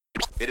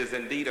It is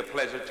indeed a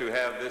pleasure to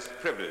have this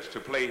privilege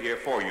to play here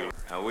for you.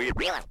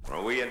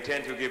 We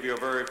intend to give you a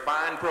very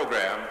fine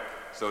program,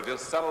 so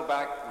just settle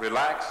back,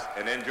 relax,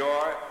 and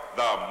enjoy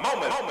the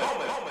moment.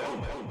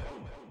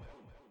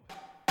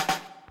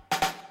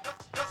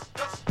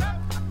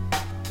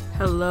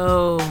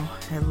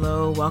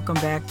 Hello, welcome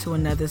back to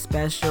another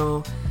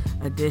special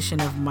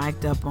edition of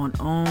Mic'd Up on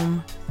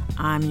Ohm.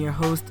 I'm your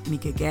host,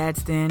 Mika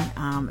Gadsden.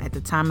 At the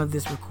time of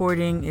this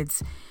recording,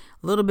 it's a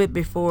little bit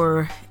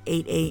before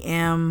 8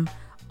 a.m.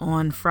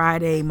 on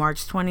Friday,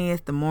 March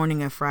 20th, the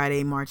morning of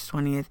Friday, March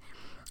 20th.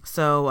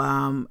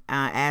 So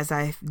as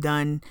I've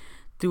done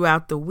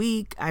throughout the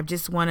week, I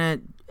just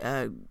want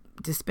to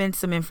dispense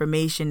some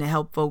information to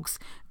help folks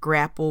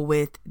grapple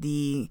with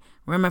the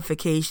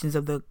ramifications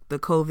of the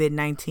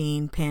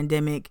COVID-19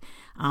 pandemic.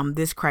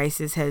 This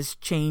crisis has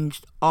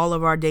changed all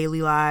of our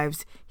daily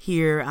lives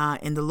here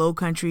in the Low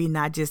Country,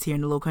 not just here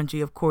in the Low Country.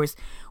 Of course,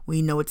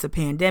 we know it's a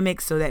pandemic,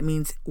 so that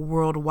means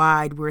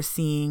worldwide we're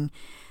seeing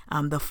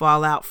the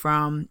fallout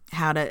from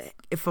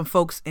from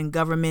folks and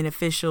government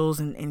officials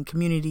and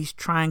communities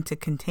trying to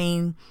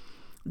contain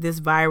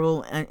this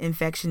viral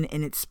infection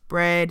and its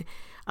spread.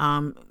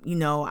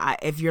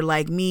 If you're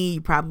like me, you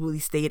probably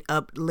stayed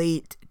up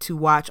late to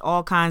watch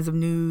all kinds of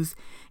news.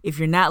 If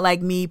you're not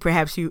like me,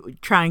 perhaps you're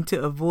trying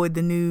to avoid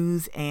the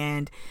news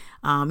and,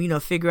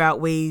 figure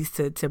out ways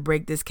to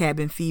break this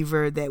cabin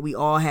fever that we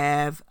all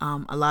have.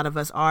 A lot of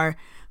us are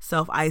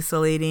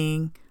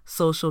self-isolating,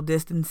 social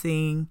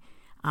distancing,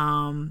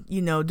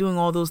 doing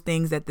all those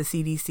things that the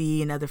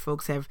CDC and other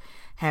folks have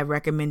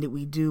recommended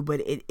we do, but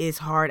it is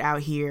hard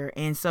out here.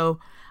 And so,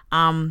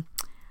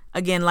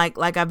 again,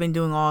 like I've been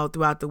doing all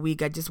throughout the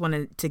week, I just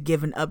wanted to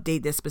give an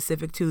update that's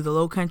specific to the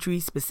Low Country,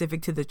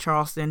 specific to the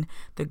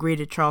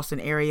greater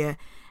Charleston area.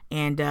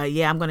 And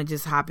I'm going to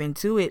just hop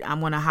into it. I'm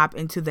going to hop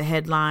into the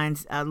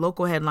headlines,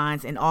 local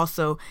headlines. And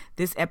also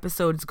this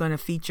episode is going to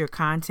feature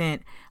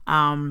content.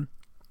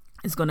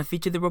 It's going to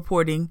feature the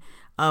reporting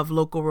of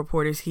local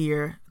reporters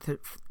here.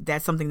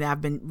 That's something that I've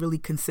been really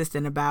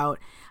consistent about,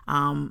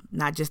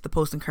 not just the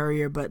Post and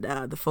Courier, but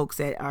the folks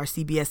at our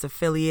CBS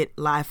affiliate,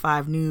 Live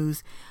 5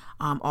 News,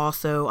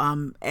 also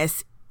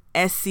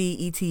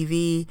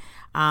SCETV.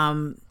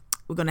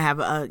 We're going to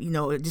have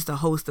just a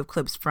host of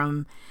clips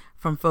from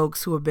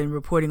folks who have been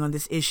reporting on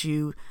this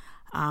issue.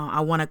 What I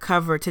want to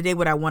cover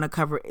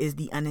is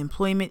the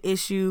unemployment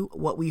issue,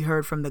 what we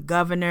heard from the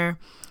governor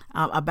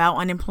about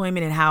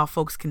unemployment and how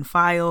folks can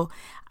file.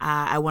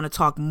 I want to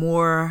talk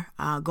more,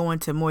 go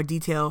into more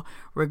detail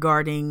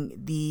regarding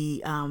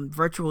the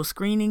virtual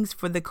screenings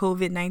for the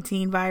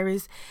COVID-19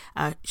 virus.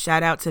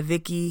 Shout out to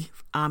Vicky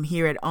from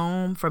here at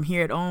Ohm.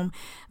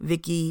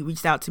 Vicky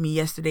reached out to me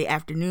yesterday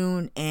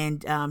afternoon,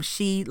 and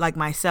she, like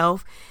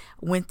myself,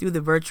 went through the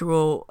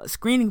virtual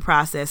screening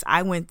process.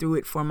 I went through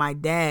it for my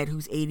dad,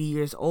 who's 80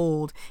 years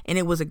old, and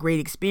it was a great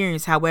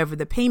experience. However,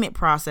 the payment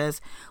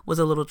process was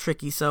a little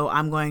tricky, so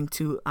I'm going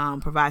to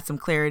provide some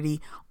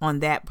clarity on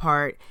that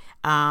part.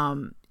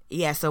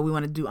 So we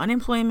want to do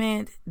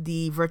unemployment,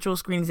 the virtual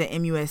screenings at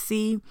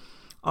MUSC,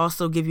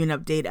 also give you an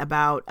update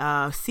about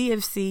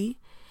CFC,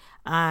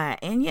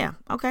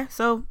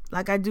 so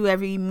like I do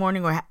every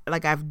morning, or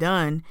like I've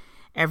done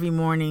every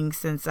morning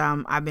since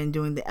I've been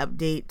doing the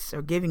updates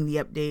or giving the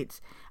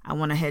updates, I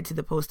want to head to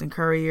the Post and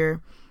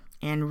Courier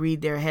and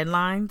read their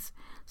headlines.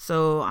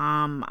 So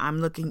I'm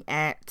looking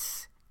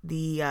at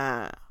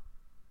the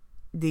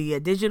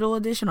digital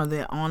edition, or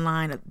the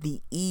online,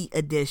 the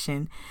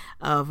e-edition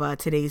of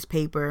today's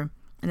paper.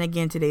 And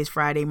again, today's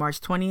Friday, March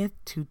 20th,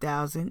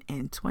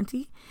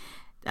 2020.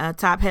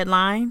 Top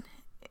headline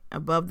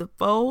above the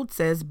fold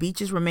says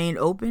beaches remain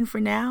open for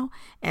now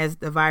as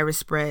the virus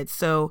spreads.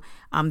 So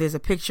there's a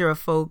picture of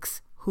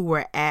folks who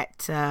were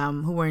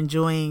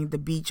enjoying the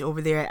beach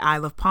over there at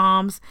Isle of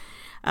Palms.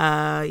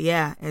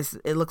 It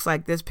looks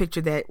like this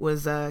picture that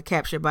was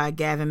captured by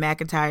Gavin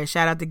McIntyre.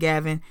 Shout out to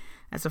Gavin.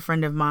 That's a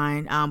friend of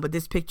mine. But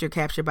this picture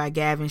captured by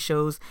Gavin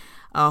shows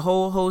a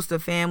whole host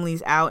of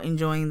families out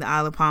enjoying the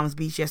Isle of Palms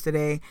beach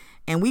yesterday.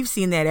 And we've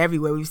seen that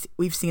everywhere.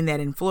 We've seen that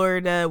in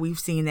Florida. We've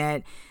seen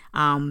that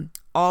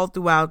all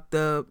throughout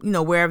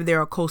wherever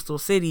there are coastal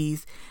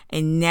cities.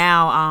 And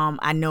now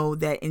I know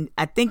that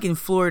I think in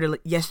Florida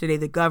yesterday,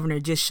 the governor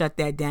just shut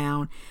that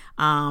down.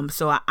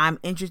 So I'm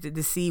interested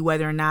to see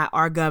whether or not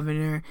our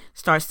governor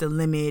starts to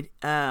limit,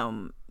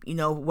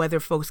 whether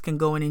folks can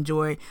go and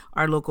enjoy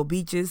our local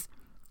beaches.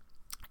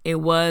 It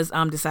was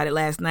decided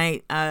last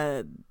night,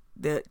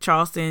 the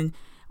Charleston,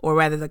 or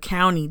rather the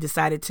county,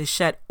 decided to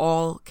shut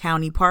all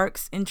county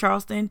parks in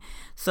Charleston.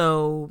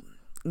 So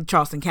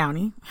Charleston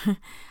County.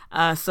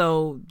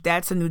 So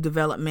that's a new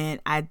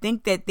development. I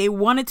think that they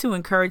wanted to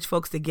encourage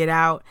folks to get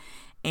out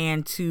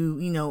and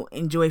to,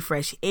 enjoy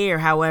fresh air.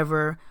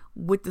 However,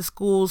 with the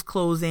schools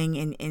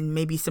closing and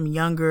maybe some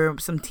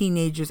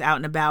teenagers out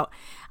and about,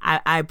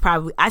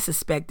 I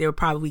suspect there were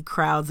probably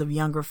crowds of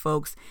younger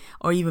folks,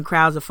 or even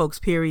crowds of folks,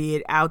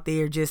 period, out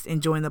there just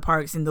enjoying the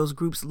parks in those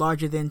groups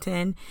larger than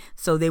 10.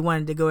 So they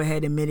wanted to go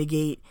ahead and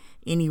mitigate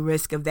any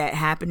risk of that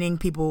happening.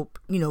 People,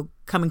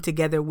 coming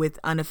together with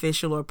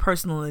unofficial or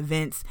personal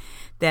events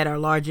that are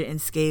larger in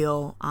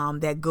scale,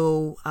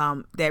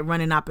 that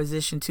run in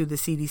opposition to the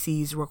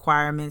CDC's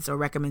requirements or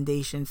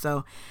recommendations.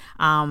 So,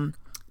 so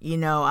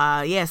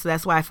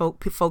that's why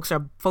folks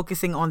are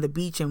focusing on the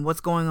beach and what's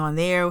going on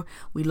there.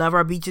 We love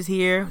our beaches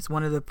here. It's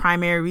one of the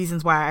primary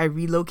reasons why I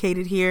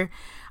relocated here.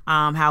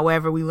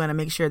 However, we want to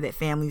make sure that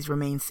families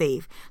remain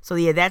safe. So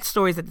that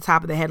story is at the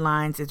top of the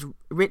headlines. It's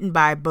written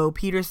by Bo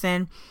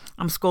Peterson.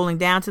 I'm scrolling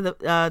down to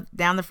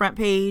the front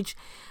page.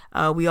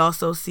 We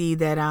also see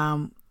that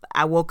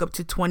I woke up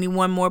to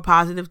 21 more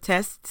positive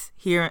tests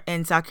here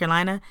in South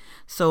Carolina.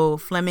 So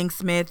Fleming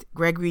Smith,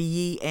 Gregory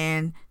Yee,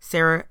 and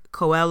Sarah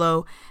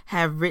Coelho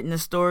have written a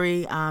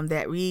story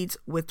that reads,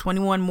 with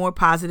 21 more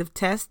positive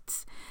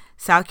tests,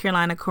 South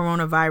Carolina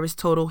coronavirus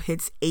total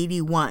hits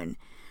 81.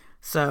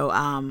 So,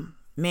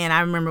 man, I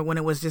remember when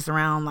it was just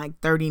around like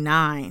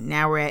 39.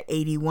 Now we're at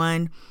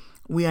 81.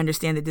 We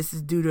understand that this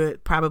is due to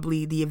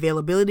probably the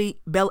availability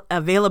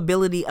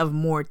of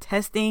more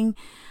testing.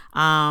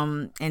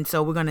 And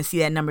so we're going to see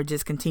that number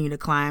just continue to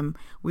climb.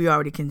 We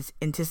already can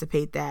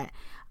anticipate that.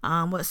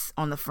 What's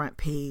on the front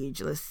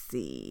page? Let's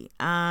see.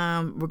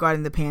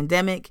 Regarding the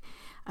pandemic,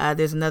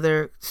 there's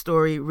another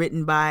story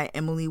written by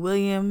Emily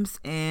Williams,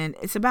 and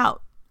it's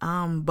about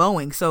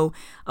Boeing. So,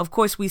 of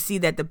course, we see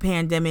that the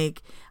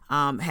pandemic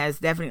has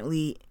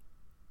definitely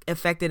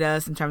affected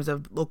us in terms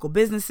of local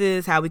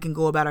businesses, how we can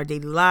go about our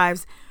daily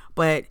lives.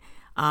 But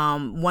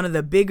one of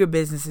the bigger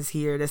businesses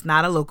here, that's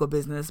not a local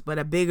business, but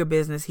a bigger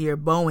business here,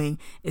 Boeing,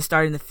 is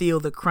starting to feel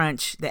the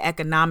crunch, the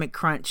economic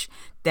crunch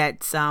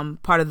that's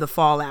part of the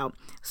fallout.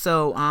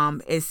 So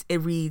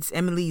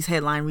Emily's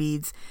headline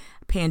reads,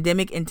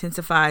 pandemic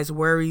intensifies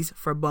worries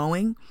for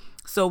Boeing.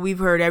 So we've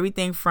heard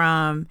everything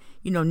from,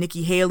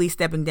 Nikki Haley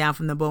stepping down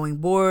from the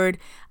Boeing board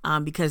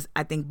because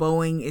I think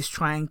Boeing is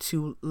trying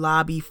to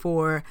lobby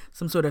for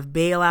some sort of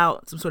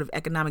bailout, some sort of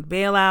economic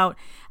bailout.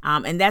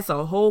 And that's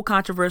a whole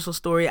controversial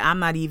story I'm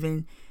not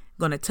even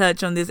going to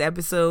touch on this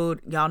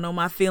episode. Y'all know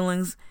my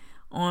feelings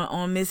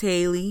on Miss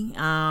Haley.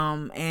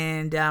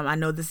 And I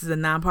know this is a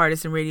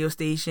nonpartisan radio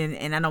station,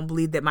 and I don't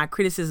believe that my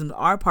criticisms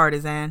are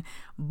partisan,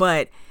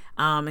 but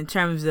in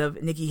terms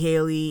of Nikki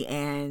Haley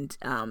and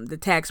the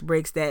tax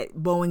breaks that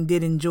Boeing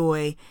did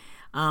enjoy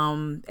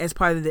as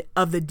part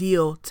of the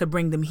deal to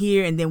bring them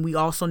here. And then we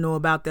also know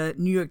about the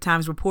New York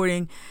Times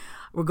reporting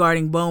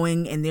regarding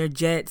Boeing and their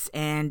jets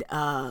and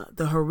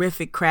the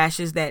horrific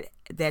crashes that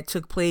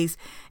took place.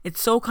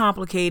 It's so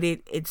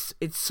complicated. It's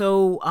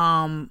so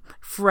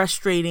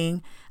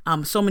frustrating.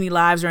 So many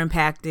lives are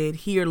impacted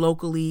here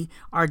locally.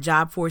 Our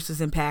job force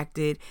is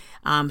impacted.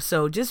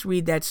 So just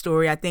read that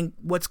story. I think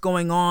what's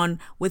going on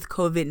with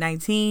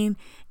COVID-19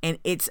 and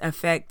its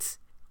effects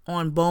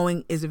on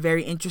Boeing is a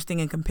very interesting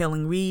and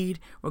compelling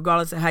read.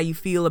 Regardless of how you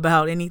feel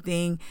about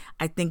anything,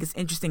 I think it's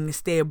interesting to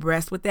stay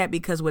abreast with that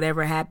because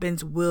whatever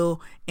happens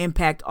will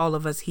impact all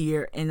of us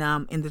here in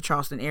the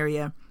Charleston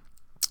area.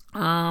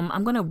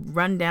 I'm going to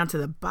run down to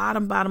the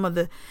bottom of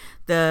the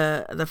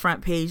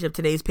front page of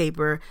today's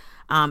paper.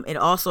 It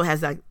also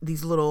has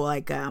these little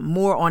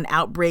more on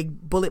outbreak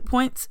bullet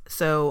points.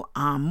 So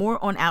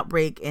more on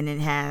outbreak, and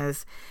it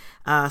has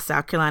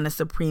South Carolina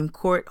Supreme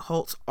Court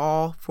halts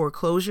all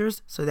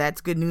foreclosures. So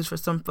that's good news for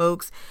some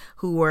folks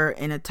who were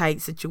in a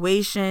tight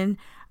situation.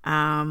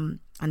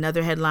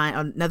 Another headline,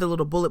 another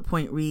little bullet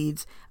point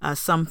reads,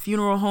 some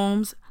funeral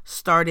homes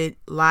started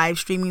live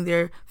streaming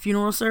their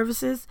funeral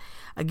services,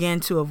 again,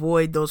 to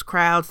avoid those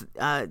crowds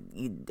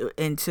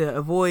and to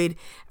avoid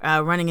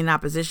running in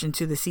opposition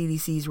to the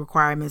CDC's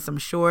requirements, I'm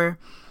sure.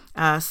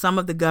 Some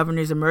of the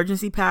governor's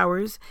emergency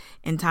powers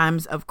in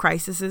times of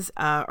crises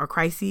are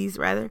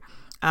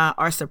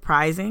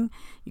surprising.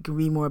 You can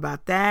read more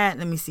about that.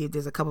 Let me see if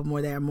there's a couple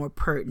more that are more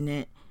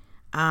pertinent.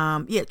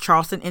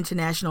 Charleston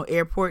International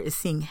Airport is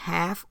seeing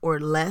half or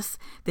less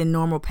than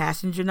normal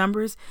passenger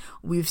numbers.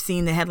 We've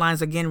seen the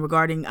headlines again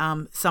regarding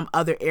some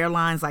other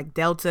airlines like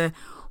Delta,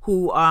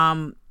 who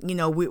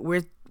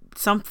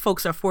some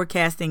folks are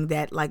forecasting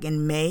that like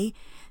in May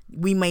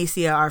we may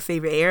see our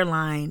favorite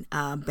airline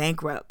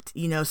bankrupt.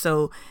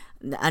 So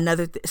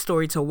another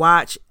story to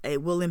watch.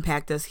 It will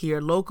impact us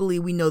here locally.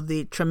 We know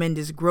the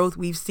tremendous growth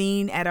we've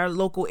seen at our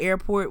local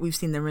airport. We've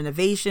seen the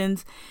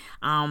renovations.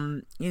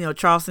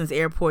 Charleston's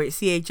airport,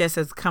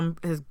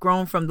 CHS has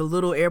grown from the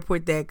little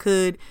airport that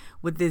could,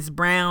 with this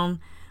brown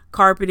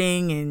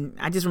carpeting, and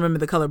I just remember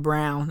the color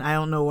brown. I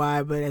don't know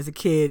why, but as a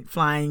kid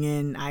flying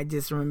in, I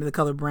just remember the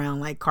color brown,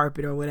 like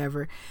carpet or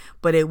whatever.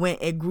 But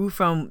it grew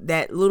from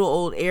that little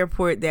old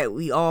airport that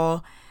we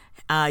all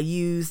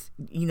used,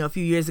 a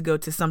few years ago,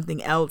 to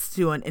something else,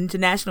 to an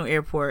international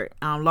airport,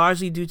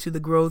 largely due to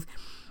the growth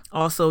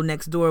also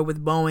next door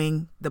with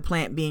Boeing, the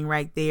plant being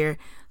right there.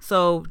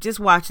 So just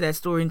watch that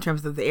story in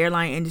terms of the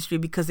airline industry,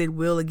 because it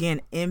will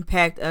again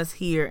impact us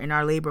here in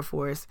our labor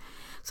force.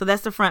 So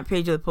that's the front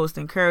page of the Post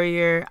and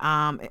Courier.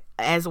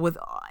 As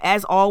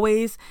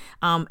always,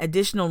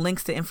 additional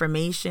links to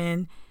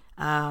information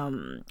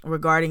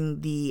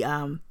regarding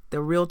the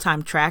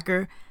real-time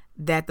tracker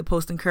that the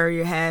Post and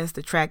Courier has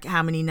to track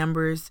how many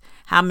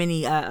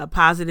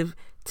positive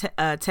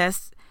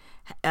tests.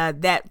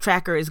 That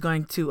tracker is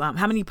going to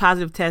how many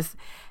positive tests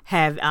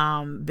have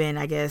been,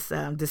 I guess,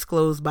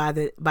 disclosed by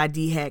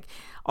DHEC.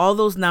 All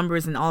those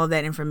numbers and all of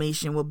that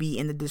information will be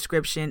in the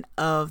description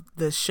of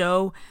the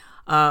show,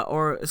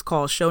 or it's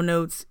called show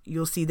notes.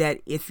 You'll see that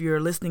if you're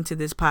listening to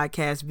this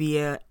podcast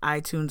via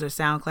iTunes or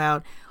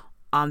SoundCloud,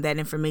 that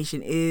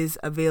information is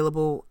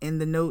available in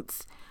the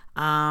notes.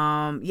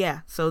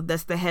 So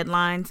that's the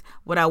headlines.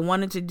 What I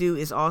wanted to do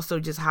is also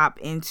just hop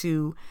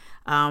into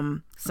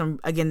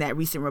that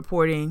recent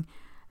reporting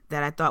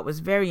that I thought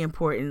was very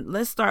important.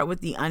 Let's start with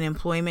the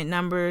unemployment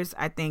numbers.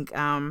 I think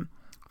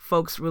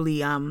folks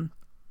really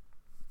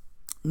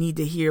need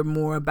to hear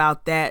more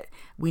about that.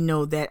 We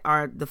know that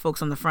the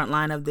folks on the front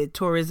line of the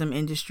tourism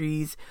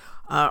industries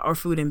or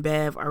food and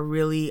bev are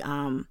really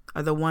are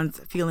the ones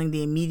feeling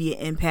the immediate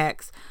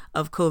impacts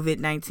of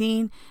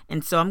COVID-19.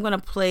 And so I'm going to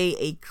play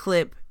a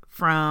clip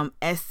from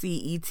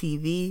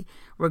SCETV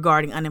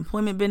regarding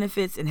unemployment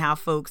benefits and how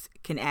folks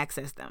can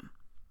access them.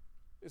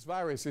 This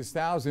virus is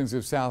thousands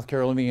of South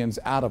Carolinians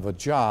out of a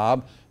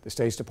job. The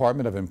state's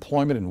Department of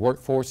Employment and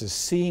Workforce is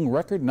seeing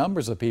record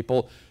numbers of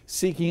people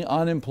seeking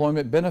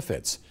unemployment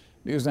benefits.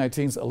 News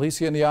 19's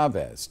Alicia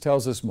Nieves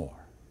tells us more.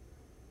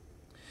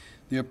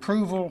 The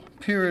approval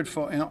period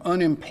for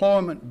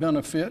unemployment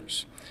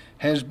benefits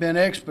has been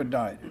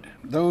expedited.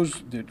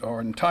 Those that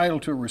are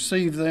entitled to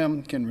receive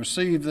them can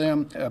receive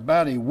them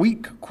about a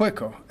week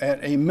quicker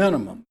at a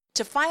minimum.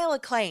 To file a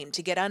claim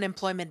to get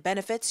unemployment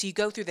benefits, you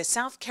go through the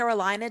South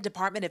Carolina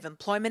Department of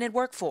Employment and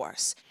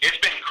Workforce. It's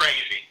been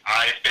crazy.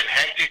 It's been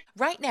hectic.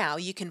 Right now,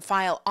 you can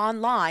file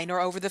online or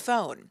over the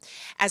phone.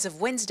 As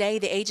of Wednesday,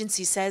 the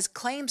agency says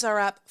claims are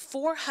up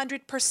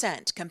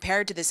 400%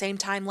 compared to the same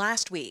time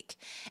last week.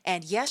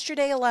 And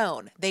yesterday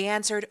alone, they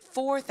answered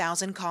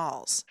 4,000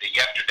 calls.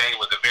 Yesterday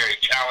was a very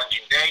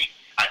challenging day.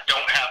 I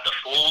don't have the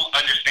full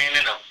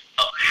understanding of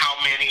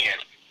how many and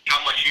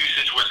how much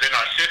usage was in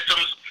our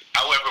systems.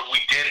 However, we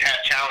did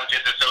have challenges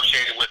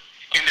associated with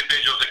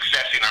individuals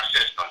accessing our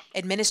system.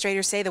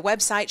 Administrators say the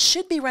website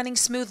should be running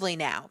smoothly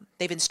now.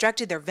 They've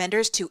instructed their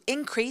vendors to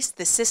increase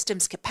the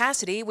system's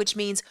capacity, which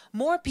means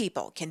more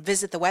people can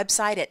visit the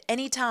website at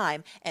any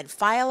time and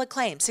file a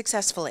claim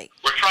successfully.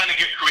 We're trying to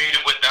get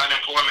creative with the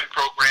unemployment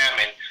program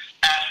and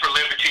ask for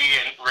liberty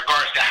in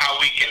regards to how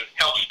we can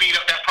help speed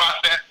up that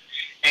process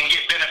and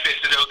get benefits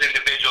to those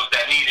individuals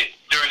that need it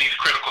during these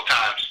critical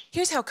times.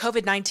 Here's how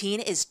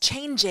COVID-19 is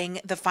changing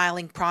the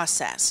filing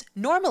process.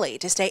 Normally,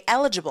 to stay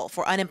eligible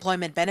for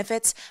unemployment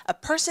benefits, a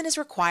person is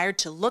required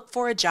to look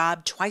for a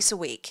job twice a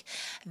week.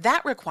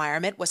 That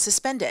requirement was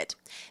suspended.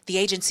 The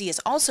agency is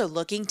also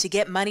looking to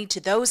get money to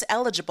those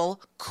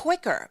eligible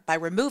quicker by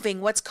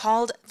removing what's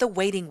called the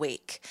waiting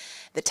week.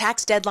 The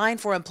tax deadline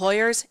for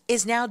employers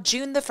is now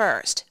June the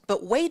 1st,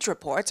 but wage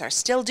reports are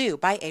still due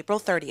by April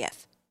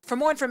 30th. For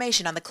more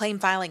information on the claim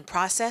filing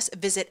process,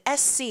 visit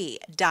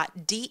sc.dew.gov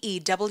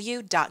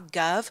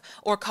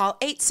or call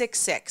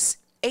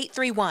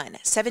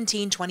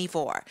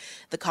 866-831-1724.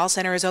 The call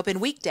center is open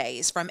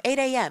weekdays from 8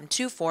 a.m.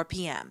 to 4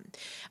 p.m.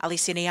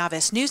 Alicia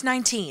Nieves, News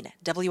 19,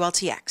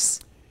 WLTX.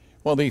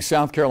 Well, the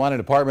South Carolina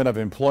Department of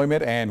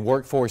Employment and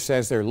Workforce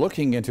says they're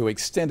looking into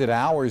extended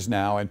hours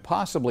now and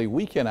possibly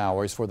weekend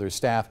hours for their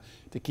staff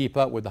to keep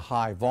up with the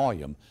high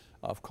volume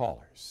of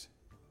callers.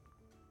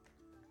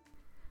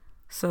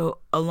 So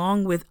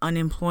along with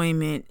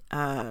unemployment,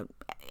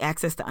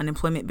 access to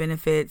unemployment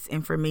benefits,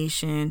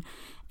 information,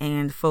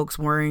 and folks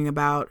worrying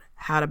about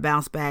how to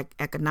bounce back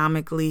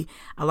economically,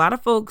 a lot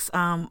of folks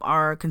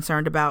are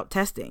concerned about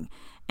testing.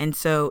 And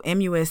so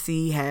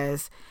MUSC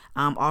has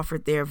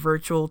offered their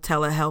virtual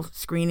telehealth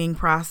screening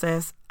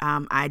process.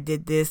 I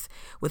did this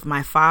with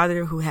my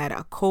father, who had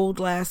a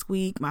cold last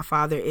week. My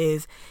father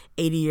is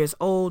 80 years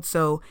old,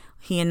 so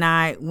he and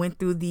I went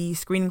through the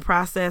screening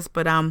process,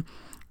 but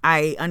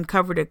I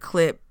uncovered a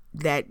clip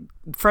that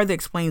further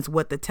explains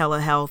what the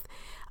telehealth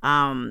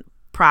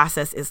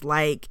process is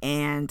like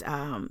and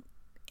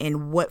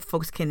what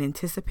folks can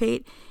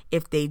anticipate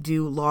if they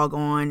do log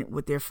on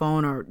with their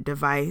phone or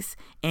device.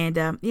 And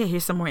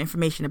here's some more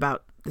information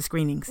about the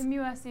screenings.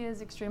 MUSC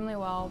is extremely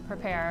well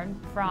prepared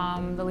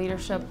from the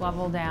leadership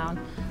level down.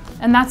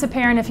 And that's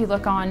apparent if you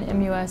look on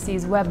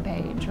MUSC's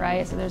webpage,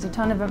 right? So there's a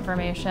ton of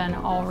information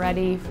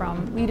already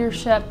from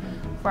leadership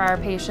for our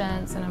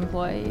patients and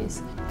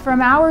employees.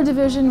 From our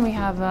division, we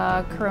have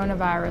a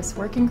coronavirus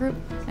working group,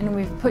 and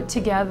we've put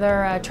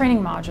together a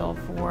training module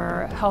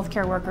for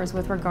healthcare workers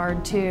with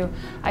regard to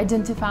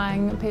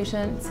identifying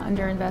patients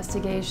under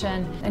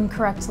investigation and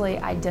correctly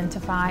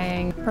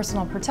identifying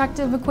personal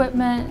protective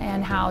equipment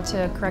and how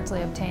to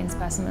correctly obtain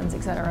specimens,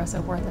 et cetera,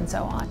 so forth and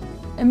so on.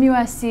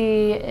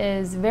 MUSC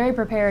is very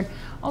prepared.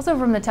 Also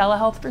from the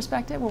telehealth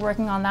perspective, we're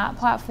working on that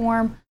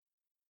platform.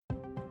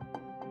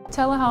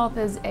 Telehealth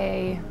is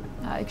a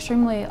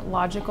extremely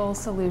logical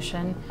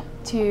solution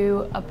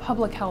to a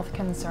public health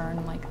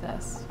concern like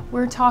this.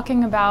 We're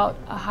talking about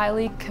a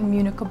highly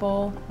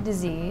communicable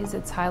disease.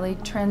 It's highly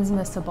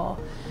transmissible.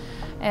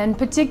 And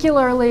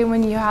particularly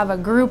when you have a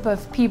group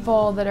of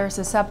people that are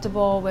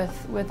susceptible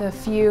with a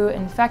few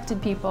infected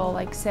people,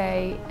 like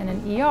say in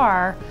an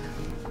ER,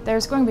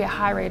 there's going to be a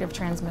high rate of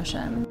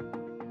transmission.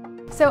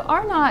 So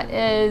R0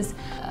 is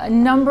a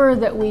number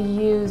that we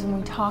use when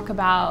we talk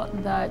about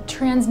the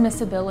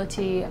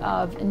transmissibility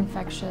of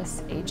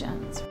infectious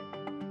agents.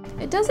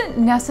 It doesn't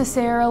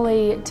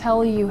necessarily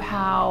tell you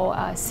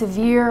how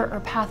severe or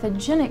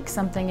pathogenic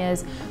something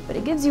is, but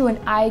it gives you an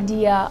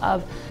idea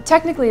of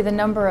technically the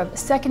number of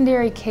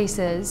secondary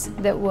cases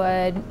that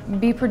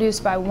would be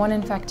produced by one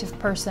infective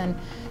person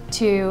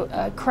to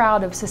a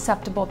crowd of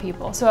susceptible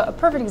people. So a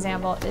perfect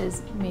example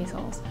is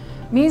measles.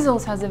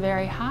 Measles has a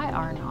very high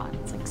R0,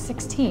 it's like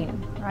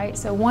 16, right?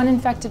 So one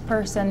infected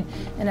person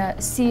in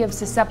a sea of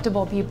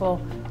susceptible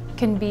people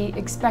can be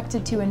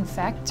expected to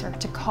infect or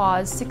to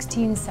cause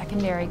 16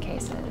 secondary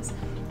cases.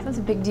 So that's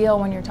a big deal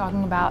when you're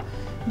talking about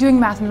doing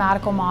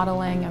mathematical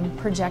modeling and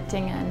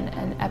projecting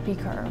an epi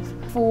curve.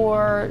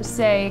 For,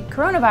 say,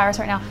 coronavirus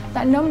right now,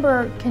 that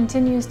number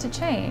continues to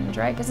change,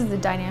 right? This is a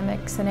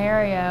dynamic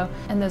scenario,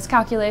 and those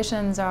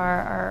calculations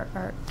are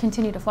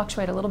continue to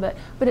fluctuate a little bit,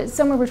 but it's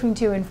somewhere between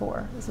 2 and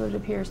 4, is what it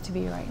appears to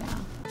be right now.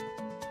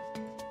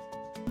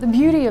 The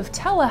beauty of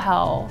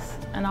telehealth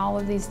and all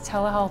of these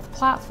telehealth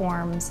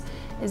platforms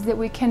is that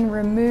we can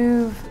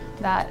remove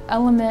that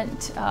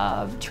element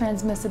of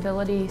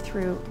transmissibility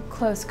through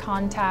close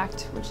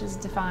contact, which is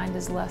defined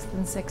as less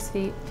than 6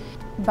 feet,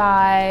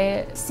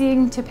 by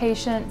seeing to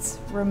patients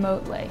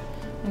remotely.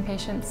 And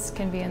patients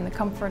can be in the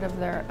comfort of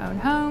their own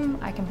home,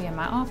 I can be in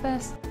my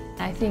office.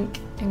 I think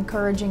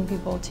encouraging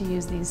people to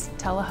use these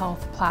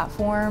telehealth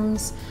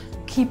platforms,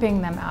 keeping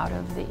them out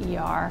of the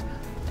ER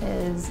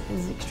is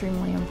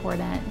extremely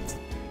important.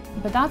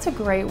 But that's a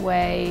great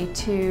way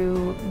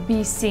to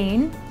be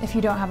seen if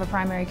you don't have a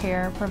primary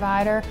care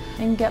provider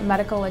and get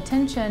medical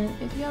attention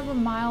if you have a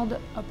mild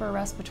upper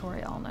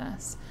respiratory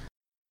illness.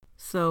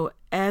 So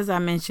as I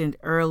mentioned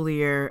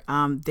earlier,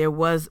 there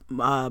was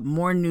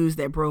more news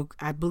that broke,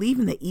 I believe,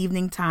 in the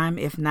evening time,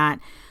 if not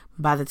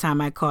by the time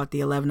I caught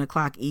the 11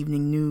 o'clock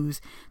evening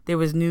news. There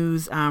was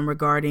news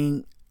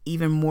regarding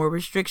even more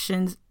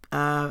restrictions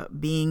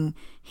being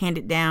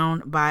handed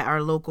down by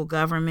our local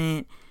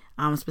government.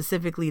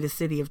 Specifically the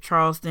city of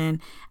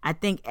Charleston. I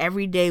think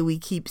every day we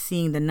keep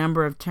seeing the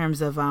number of terms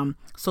of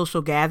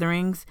social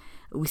gatherings.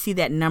 We see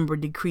that number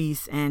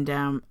decrease, and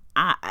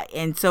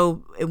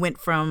so it went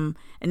from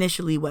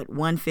initially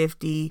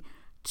 150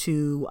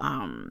 to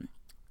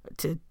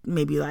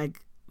maybe like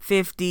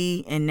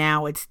 50, and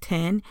now it's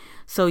 10.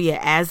 So yeah,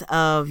 as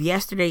of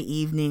yesterday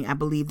evening, I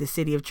believe the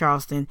city of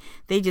Charleston,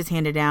 they just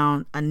handed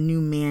down a new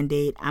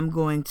mandate. I'm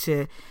going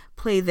to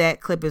play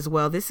that clip as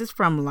well. This is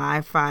from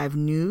Live 5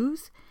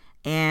 News.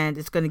 And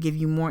it's going to give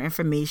you more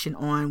information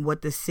on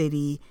what the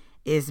city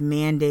is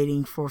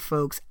mandating for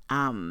folks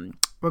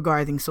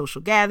regarding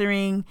social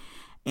gathering.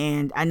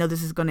 And I know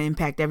this is going to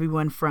impact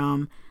everyone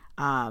from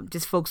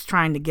just folks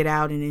trying to get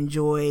out and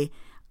enjoy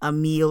a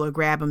meal or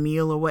grab a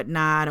meal or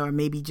whatnot, or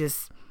maybe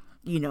just,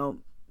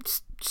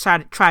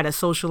 try to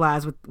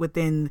socialize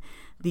within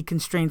the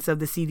constraints of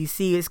the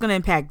CDC. It's going to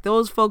impact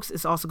those folks.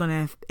 It's also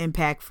going to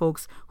impact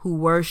folks who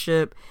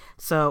worship.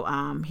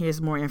 So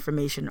here's more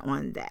information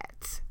on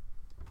that.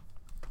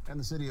 And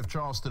the city of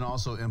Charleston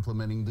also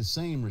implementing the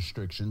same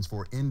restrictions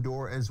for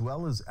indoor as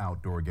well as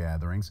outdoor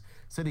gatherings.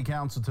 City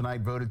Council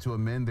tonight voted to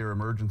amend their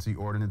emergency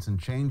ordinance and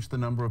change the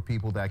number of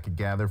people that could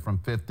gather from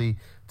 50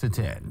 to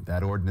 10.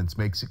 That ordinance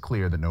makes it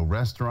clear that no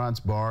restaurants,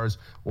 bars,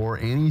 or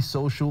any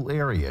social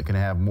area can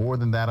have more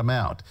than that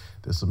amount.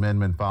 This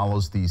amendment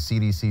follows the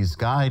CDC's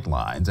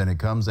guidelines, and it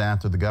comes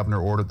after the governor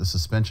ordered the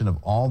suspension of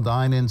all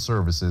dine-in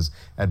services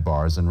at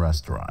bars and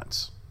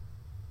restaurants.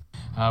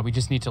 We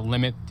just need to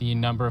limit the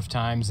number of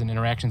times and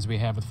interactions we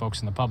have with folks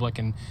in the public,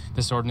 and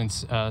this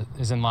ordinance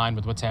is in line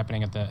with what's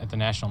happening at the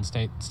national and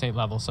state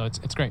level, so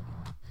it's great.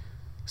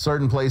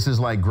 Certain places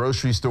like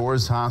grocery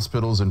stores,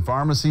 hospitals, and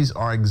pharmacies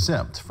are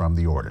exempt from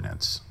the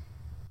ordinance.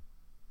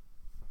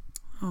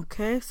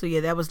 Okay, so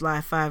yeah, that was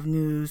Live 5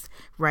 News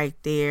right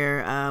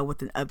there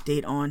with an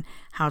update on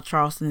how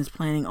Charleston is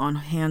planning on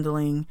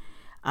handling,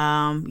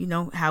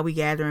 how we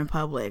gather in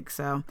public.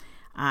 So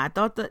I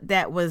thought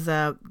that was,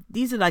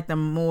 these are like the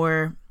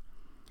more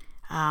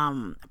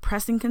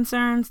pressing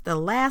concerns. The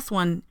last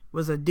one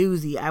was a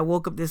doozy. I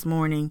woke up this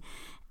morning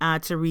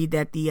to read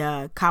that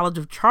the College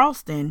of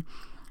Charleston,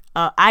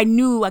 I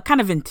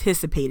kind of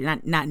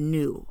anticipated, not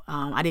knew,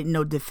 I didn't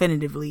know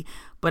definitively,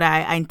 but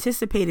I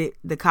anticipated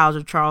the College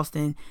of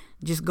Charleston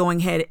just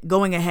going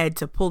ahead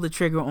to pull the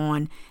trigger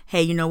on,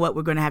 hey, you know what,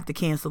 we're going to have to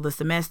cancel the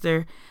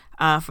semester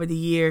for the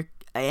year.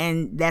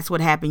 And that's what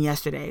happened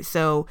yesterday.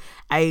 So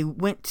I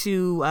went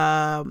to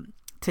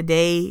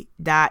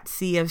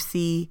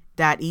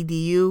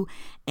today.cfc.edu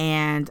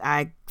and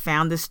I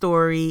found the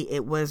story.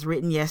 It was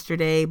written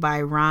yesterday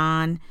by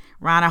Ron,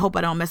 I hope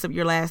I don't mess up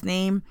your last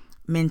name,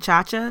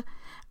 Menchaca.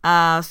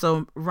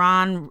 So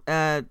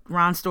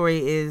Ron's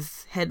story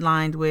is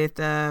headlined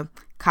with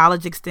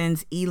college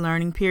extends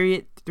e-learning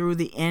period through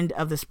the end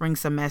of the spring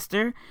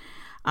semester.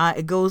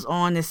 It goes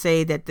on to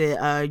say that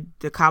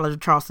the College of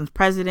Charleston's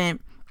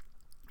president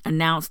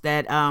announced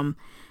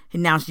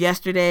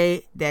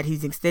yesterday that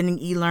he's extending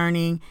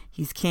e-learning.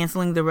 He's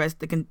canceling the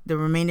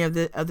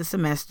remainder of the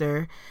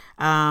semester,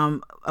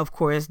 of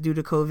course, due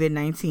to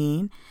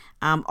COVID-19.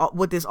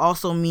 What this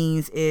also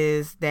means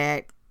is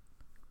that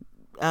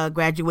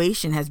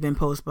graduation has been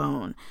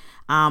postponed.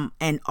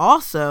 And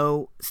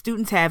also,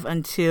 students have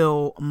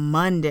until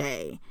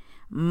Monday.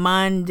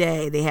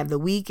 They have the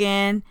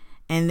weekend,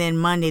 and then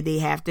Monday they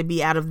have to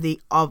be out of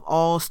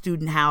all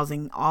student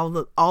housing,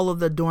 all of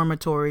the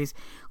dormitories,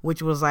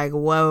 which was like,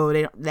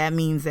 whoa. That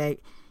means that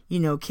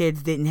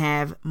kids didn't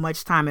have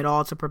much time at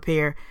all to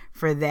prepare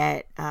for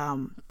that.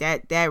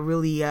 That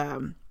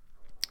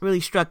really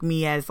struck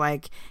me as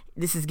like,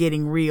 this is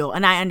getting real.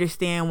 And I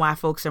understand why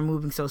folks are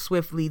moving so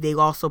swiftly. They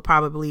also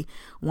probably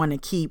want to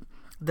keep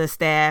the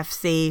staff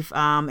safe,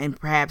 and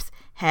perhaps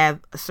have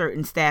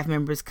certain staff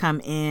members come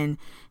in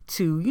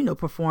to,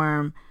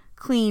 perform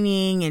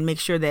cleaning and make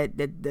sure that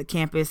the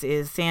campus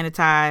is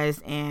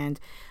sanitized, and,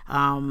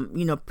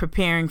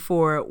 preparing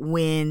for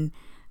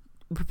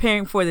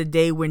the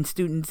day when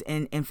students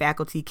and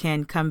faculty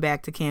can come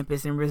back to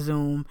campus and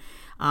resume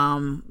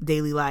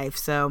daily life.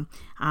 So,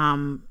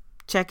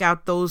 check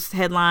out those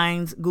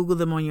headlines, Google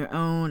them on your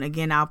own.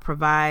 Again, I'll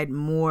provide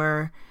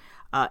more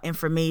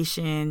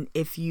information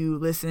if you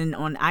listen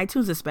on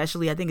iTunes,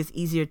 especially. I think it's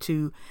easier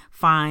to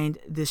find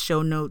the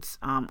show notes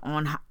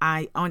on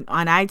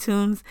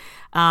iTunes.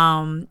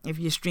 If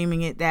you're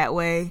streaming it that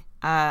way,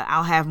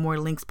 I'll have more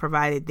links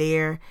provided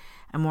there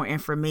and more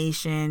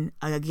information.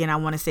 Again, I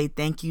want to say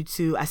thank you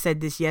to, I said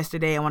this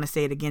yesterday, I want to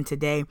say it again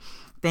today.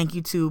 Thank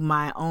you to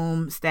my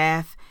own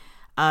staff,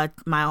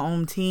 my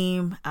own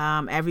team,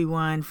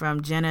 everyone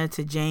from Jenna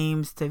to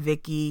James to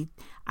Vicky,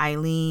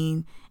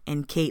 Eileen,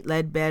 and Kate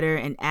Ledbetter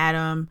and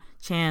Adam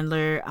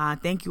Chandler.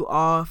 Thank you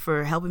all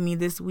for helping me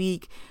this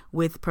week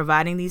with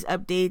providing these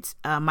updates.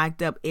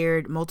 Mic'd Up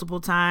aired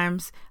multiple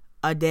times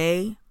a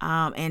day,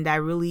 and I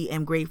really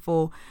am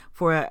grateful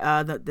for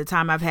the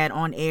time I've had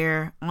on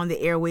the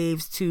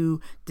airwaves to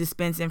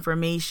dispense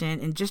information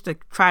and just to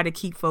try to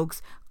keep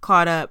folks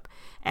caught up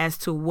as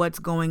to what's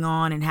going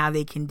on and how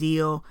they can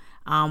deal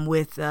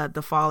with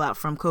the fallout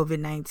from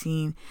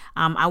COVID-19.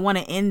 I want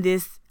to end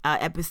this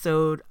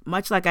episode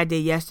much like I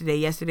did yesterday.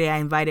 Yesterday, I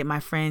invited my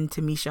friend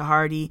Tamisha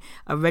Hardy,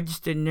 a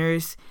registered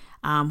nurse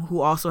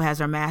who also has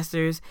her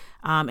master's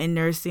in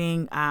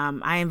nursing.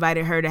 I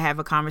invited her to have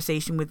a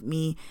conversation with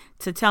me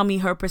to tell me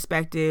her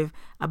perspective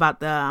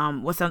about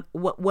the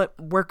what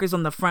workers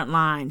on the front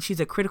line. She's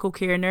a critical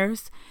care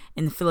nurse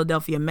in the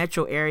Philadelphia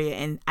metro area,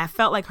 and I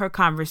felt like her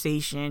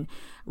conversation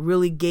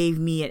really gave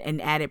me an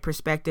added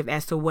perspective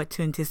as to what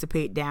to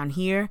anticipate down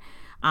here.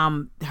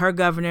 Her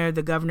governor,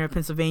 the governor of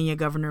Pennsylvania,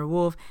 Governor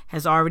Wolf,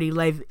 has already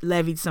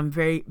levied some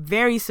very,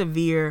 very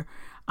severe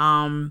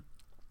and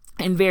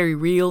very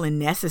real and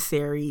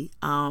necessary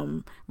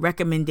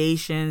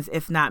recommendations,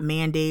 if not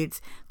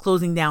mandates,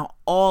 closing down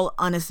all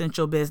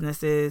unessential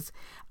businesses.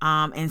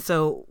 And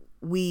so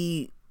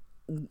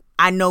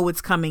I know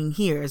what's coming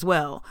here as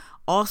well.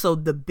 Also,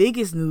 the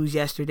biggest news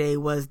yesterday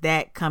was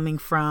that coming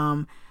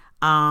from,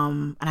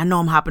 and I know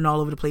I'm hopping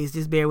all over the place,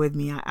 just bear with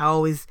me. I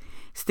always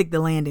stick the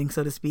landing,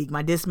 so to speak.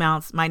 My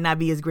dismounts might not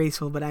be as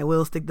graceful, but I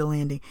will stick the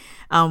landing.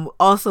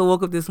 Also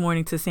woke up this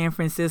morning to San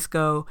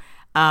Francisco.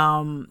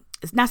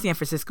 It's not San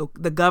Francisco.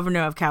 The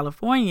governor of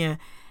California,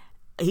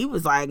 he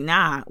was like,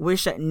 nah, we're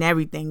shutting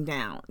everything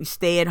down. You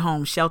stay at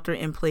home, shelter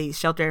in place,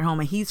 shelter at home.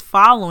 And he's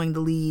following the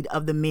lead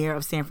of the mayor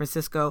of San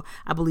Francisco.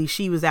 I believe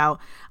she was out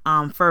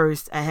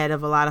first ahead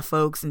of a lot of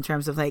folks in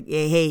terms of like,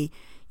 hey,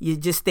 you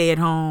just stay at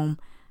home.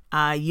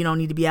 You don't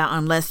need to be out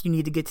unless you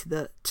need to get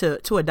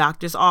to a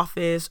doctor's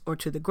office or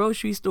to the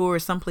grocery store or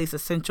someplace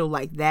essential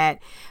like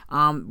that.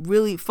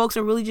 Really, folks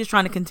are really just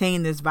trying to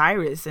contain this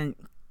virus and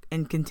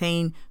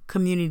contain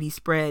community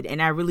spread.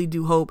 And I really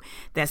do hope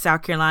that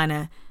South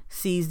Carolina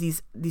sees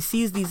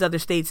these other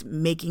states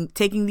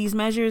taking these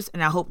measures,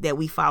 and I hope that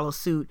we follow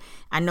suit.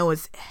 I know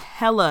it's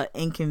hella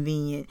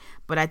inconvenient,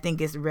 but I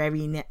think it's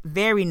very,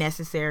 very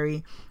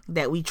necessary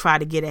that we try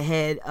to get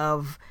ahead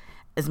of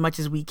as much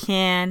as we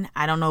can.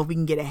 I don't know if we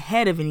can get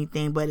ahead of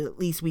anything, but at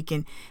least we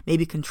can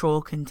maybe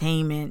control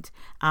containment.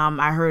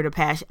 I heard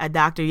a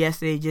doctor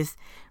yesterday just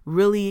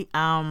really,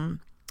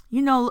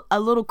 a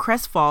little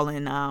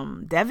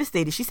crestfallen,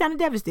 devastated. She sounded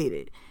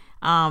devastated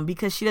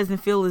because she doesn't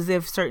feel as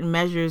if certain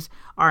measures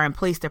are in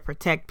place to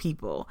protect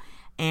people.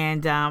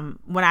 And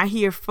when I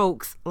hear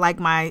folks like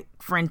my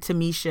friend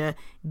Tamisha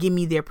give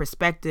me their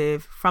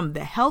perspective from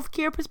the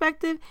healthcare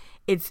perspective,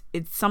 it's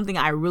something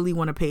I really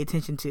want to pay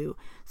attention to.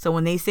 So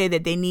when they say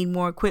that they need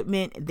more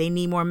equipment, they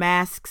need more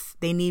masks,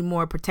 they need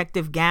more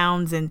protective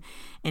gowns and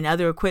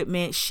other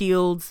equipment,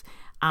 shields,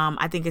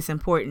 I think it's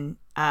important.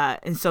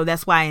 And so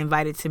that's why I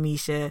invited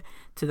Tamisha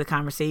to the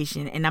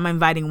conversation. And I'm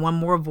inviting one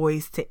more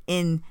voice to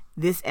end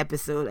this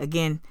episode.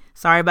 Again,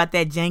 sorry about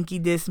that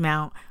janky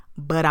dismount.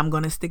 but I'm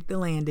going to stick the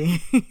landing.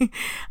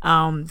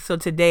 So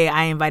today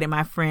I invited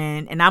my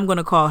friend, and I'm going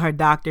to call her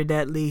Dr.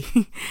 Dudley,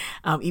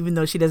 even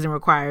though she doesn't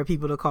require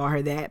people to call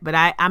her that. But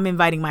I'm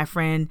inviting my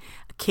friend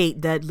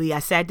Kate Dudley. I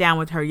sat down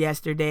with her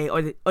yesterday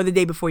or the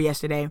day before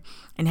yesterday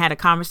and had a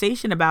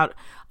conversation about,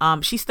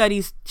 she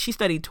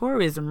studied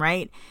tourism,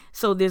 right?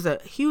 So there's a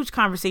huge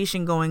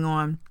conversation going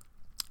on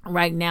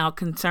right now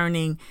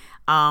concerning,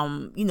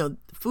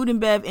 food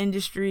and bev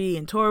industry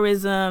and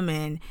tourism,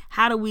 and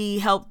how do we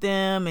help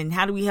them, and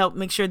how do we help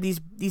make sure these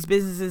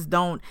businesses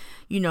don't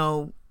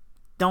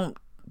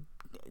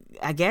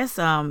I guess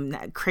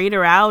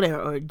crater out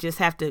or just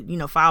have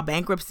to file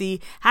bankruptcy.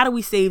 How do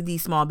we save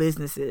these small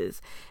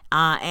businesses?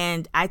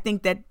 And I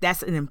think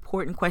that's an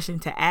important question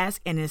to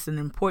ask, and it's an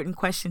important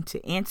question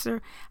to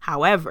answer.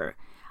 However,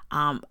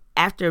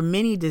 after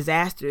many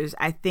disasters,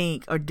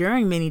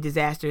 during many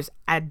disasters,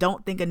 I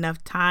don't think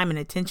enough time and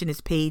attention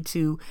is paid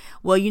to,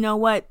 well, you know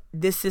what?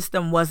 This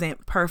system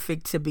wasn't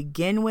perfect to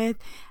begin with.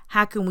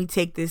 How can we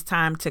take this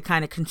time to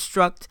kind of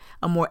construct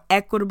a more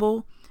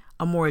equitable,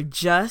 a more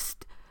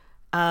just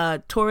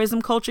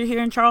tourism culture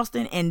here in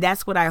Charleston? And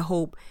that's what I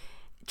hope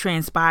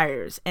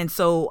transpires. And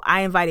so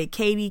I invited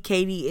Katie.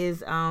 Katie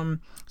is,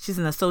 she's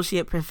an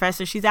associate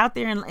professor. She's out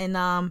there in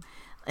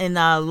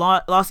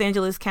Los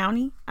Angeles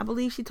County, I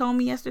believe she told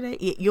me yesterday.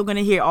 You're going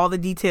to hear all the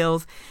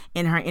details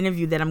in her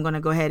interview that I'm going to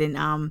go ahead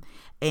and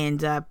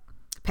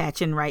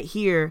patch in right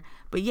here.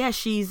 But yeah,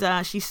 she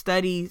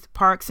studies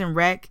Parks and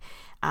Rec,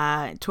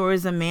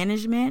 tourism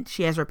management.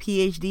 She has her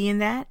PhD in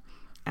that.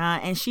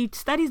 And she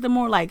studies the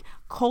more like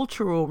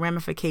cultural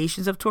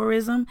ramifications of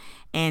tourism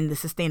and the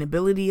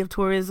sustainability of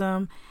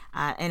tourism.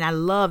 And I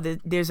love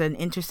that there's an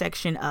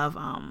intersection of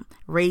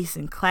race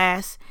and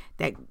class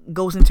that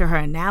goes into her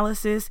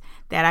analysis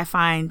that I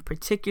find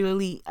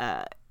particularly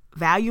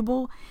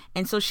valuable.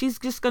 And so she's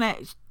just going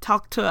to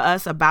talk to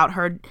us about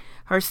her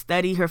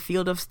study, her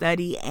field of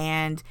study.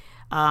 And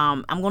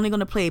I'm only going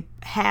to play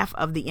half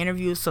of the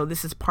interview. So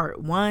this is part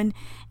 1.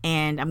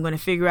 And I'm going to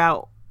figure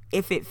out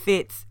if it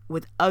fits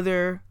with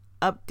other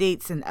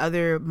updates and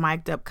other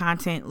mic'd up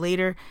content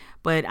later.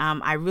 But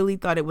I really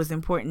thought it was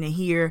important to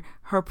hear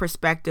her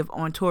perspective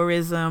on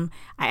tourism.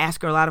 I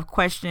asked her a lot of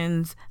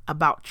questions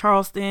about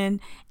Charleston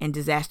and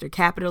disaster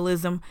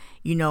capitalism.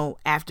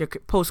 After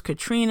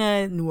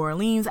post-Katrina, New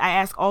Orleans, I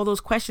asked all those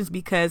questions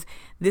because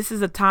this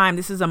is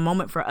a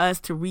moment for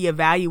us to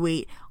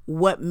reevaluate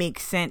what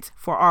makes sense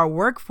for our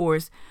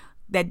workforce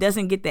that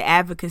doesn't get the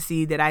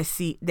advocacy that I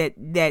see that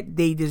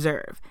they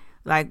deserve.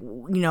 I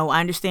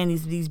understand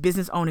these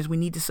business owners, we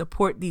need to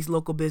support these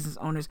local business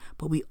owners,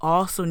 but we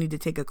also need to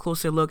take a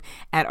closer look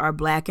at our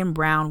Black and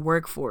brown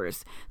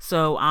workforce.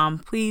 So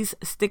please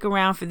stick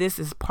around for this.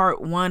 This is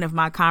part 1 of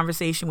my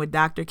conversation with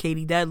Dr.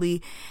 Katie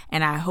Dudley,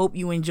 and I hope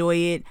you enjoy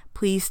it.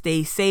 Please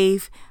stay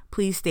safe.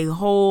 Please stay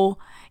whole.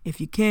 If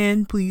you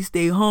can, please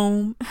stay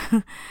home.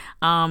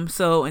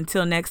 So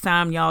until next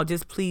time, y'all,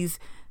 just please,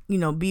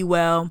 be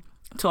well.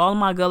 To all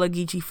my Gullah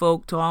Geechee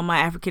folk, to all my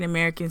African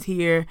Americans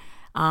here,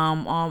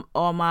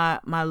 all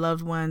my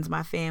loved ones,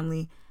 my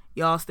family,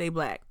 y'all stay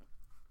Black.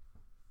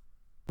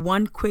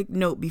 One quick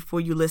note before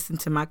you listen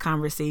to my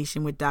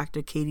conversation with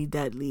Dr. Katie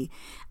Dudley.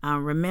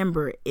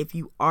 Remember, if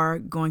you are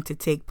going to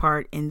take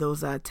part in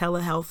those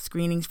telehealth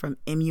screenings from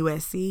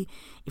MUSC,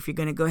 if you're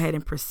going to go ahead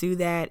and pursue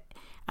that,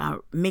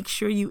 make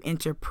sure you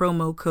enter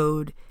promo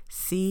code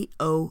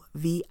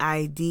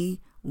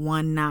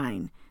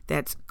COVID19.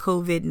 That's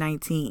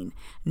COVID-19.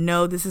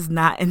 No, this is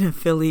not an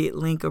affiliate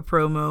link or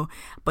promo,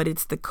 but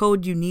it's the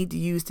code you need to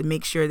use to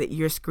make sure that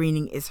your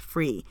screening is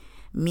free.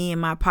 Me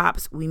and my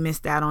pops, we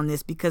missed out on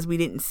this because we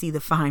didn't see the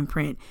fine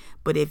print.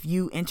 But if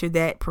you enter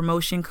that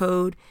promotion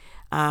code,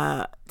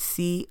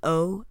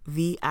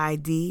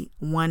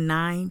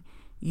 COVID19,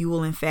 you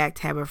will in fact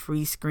have a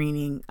free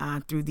screening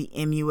through the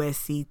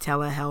MUSC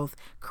telehealth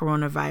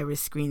coronavirus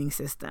screening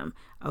system.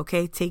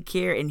 Okay, take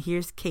care. And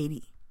here's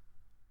Katie.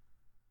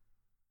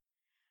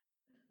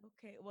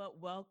 Okay, well,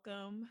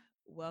 welcome,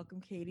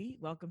 Katie.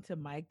 Welcome to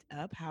Mic'd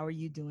Up. How are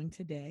you doing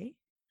today?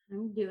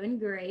 I'm doing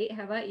great.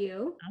 How about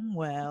you? I'm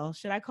well.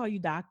 Should I call you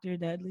Dr.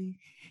 Dudley?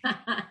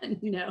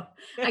 No,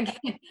 I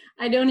can't.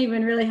 I don't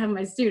even really have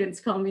my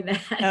students call me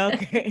that.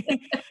 Okay.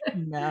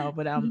 No,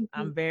 but I'm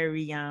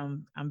very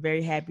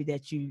happy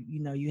that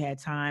you had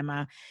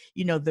time.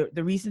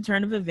 The recent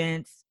turn of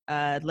events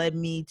led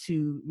me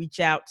to reach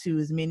out to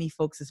as many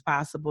folks as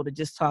possible to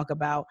just talk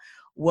about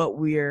what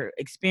we're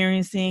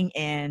experiencing,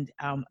 and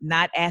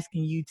not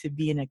asking you to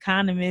be an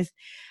economist,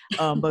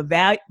 but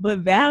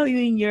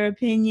valuing your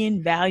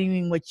opinion,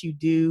 valuing what you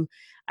do.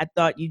 I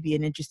thought you'd be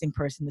an interesting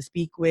person to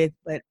speak with.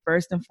 But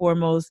first and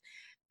foremost,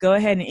 go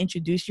ahead and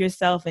introduce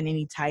yourself and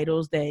any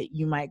titles that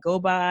you might go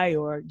by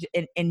or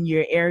in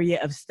your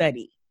area of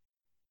study.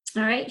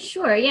 All right,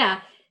 sure,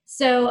 yeah.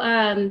 So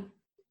I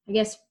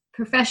guess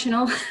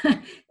professional,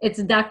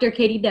 it's Dr.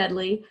 Katie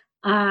Dudley.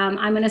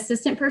 I'm an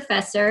assistant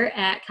professor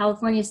at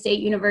California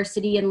State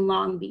University in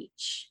Long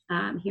Beach,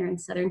 here in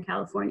Southern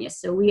California.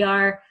 So we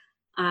are,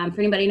 for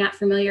anybody not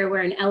familiar,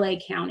 we're in LA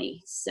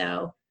County.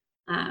 So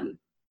I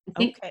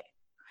think. Okay.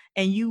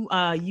 And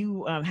how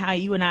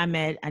you and I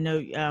met, I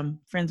know,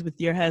 friends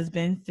with your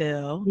husband,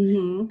 Phil,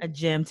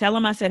 Jim. Tell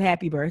him I said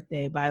happy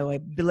birthday, by the way,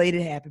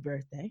 belated happy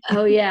birthday.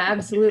 Oh yeah,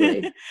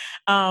 absolutely.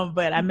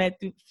 But I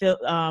met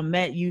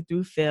you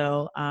through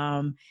Phil,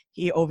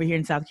 over here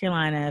in South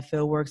Carolina.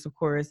 Phil works, of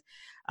course,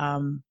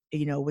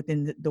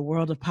 within the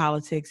world of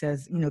politics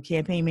as,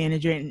 campaign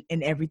manager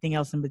and everything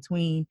else in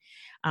between.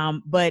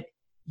 But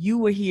you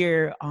were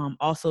here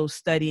also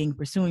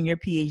pursuing your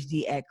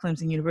PhD at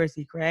Clemson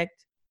University,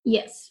 correct?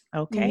 Yes.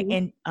 Okay.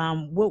 And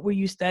what were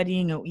you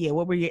studying?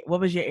 What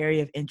was your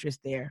area of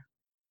interest there?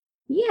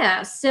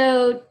 Yeah.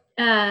 So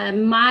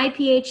my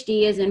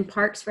PhD is in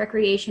Parks,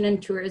 Recreation, and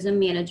Tourism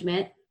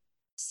Management.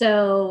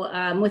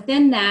 So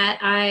within that,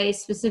 I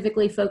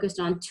specifically focused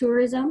on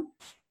tourism,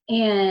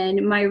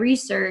 and my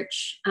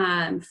research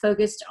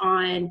focused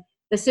on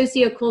the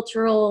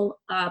sociocultural,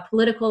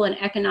 political, and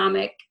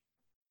economic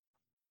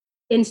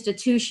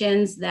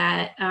institutions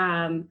that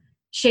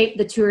shape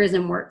the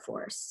tourism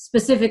workforce,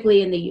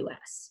 specifically in the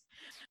U.S.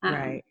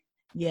 Right.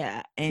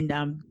 Yeah. And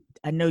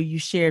I know you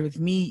shared with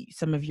me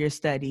some of your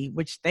study,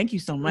 which thank you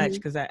so much,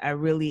 because I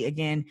really,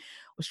 again,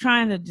 was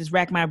trying to just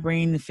rack my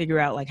brain to figure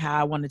out like how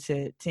I wanted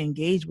to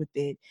engage with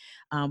it.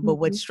 But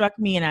what struck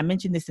me, and I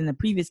mentioned this in the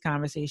previous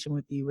conversation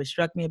with you, what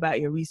struck me about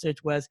your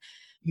research was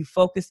you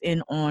focused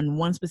in on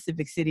one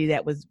specific city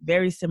that was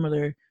very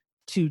similar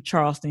to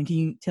Charleston. Can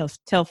you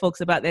tell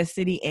folks about that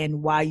city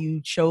and why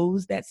you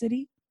chose that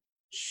city?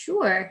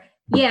 Sure.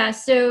 Yeah,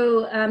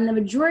 so the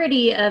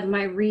majority of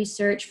my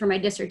research for my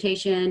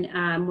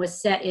dissertation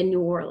was set in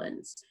New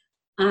Orleans.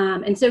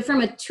 And so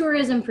from a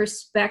tourism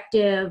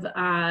perspective,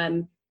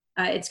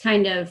 it's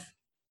kind of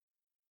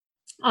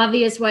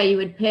obvious why you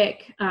would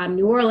pick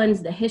New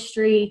Orleans, the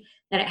history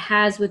that it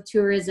has with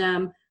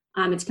tourism.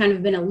 It's kind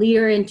of been a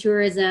leader in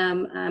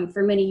tourism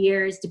for many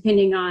years,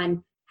 depending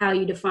on how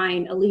you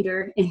define a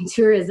leader in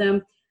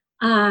tourism.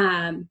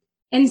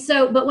 And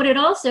so, but what it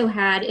also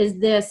had is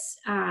this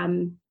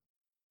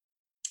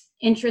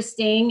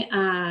interesting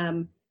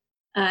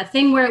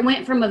thing where it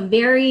went from a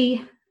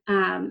very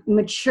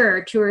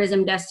mature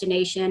tourism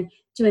destination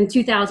to, in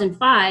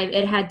 2005,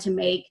 it had to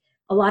make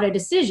a lot of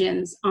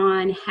decisions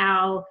on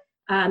how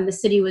the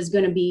city was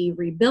going to be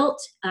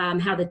rebuilt,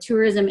 how the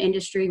tourism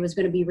industry was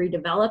going to be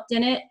redeveloped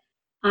in it.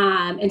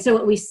 And so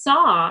what we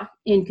saw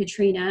in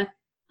Katrina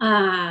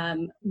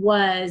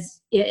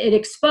was it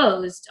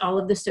exposed all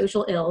of the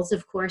social ills,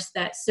 of course,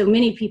 that so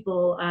many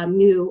people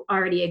knew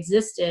already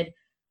existed.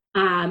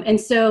 And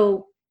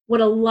so what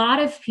a lot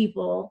of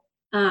people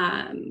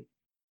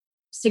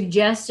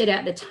suggested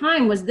at the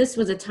time was this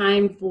was a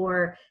time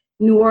for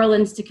New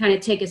Orleans to kind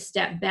of take a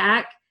step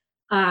back,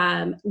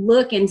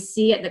 look and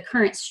see at the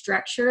current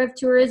structure of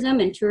tourism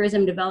and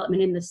tourism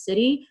development in the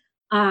city,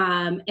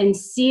 and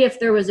see if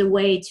there was a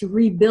way to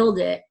rebuild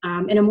it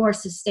in a more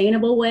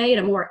sustainable way, in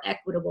a more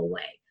equitable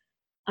way.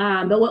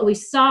 But what we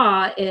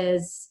saw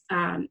is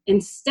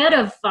instead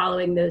of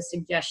following those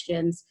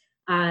suggestions,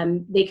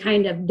 they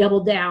kind of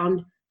doubled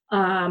down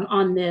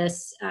on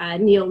this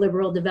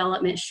neoliberal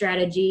development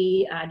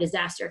strategy,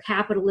 disaster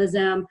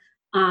capitalism.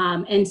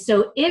 And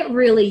so it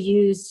really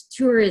used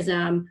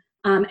tourism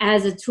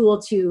as a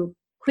tool to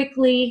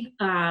quickly,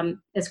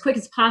 as quick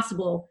as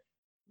possible,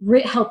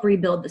 help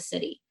rebuild the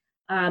city.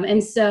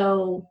 And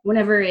so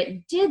whenever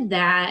it did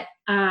that,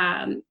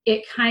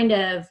 it kind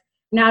of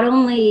not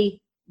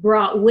only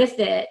brought with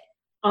it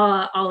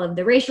all of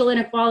the racial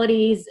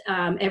inequalities,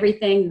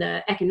 everything,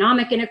 the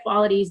economic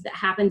inequalities that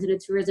happens in a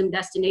tourism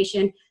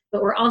destination,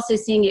 but we're also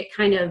seeing it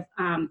kind of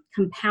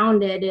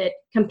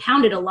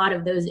compounded a lot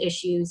of those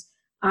issues.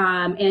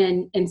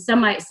 And some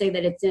might say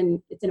that it's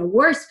in a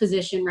worse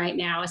position right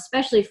now,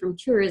 especially from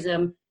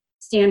tourism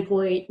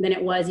standpoint, than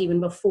it was even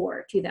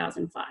before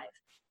 2005.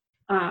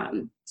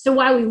 So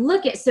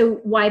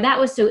why that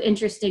was so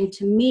interesting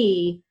to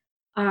me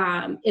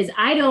is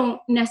I don't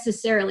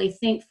necessarily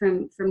think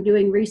from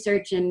doing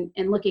research and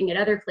looking at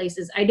other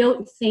places, I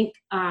don't think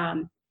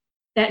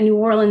that New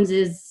Orleans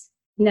is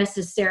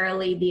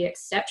necessarily the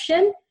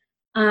exception.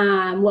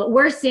 What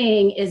we're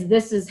seeing is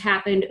this has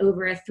happened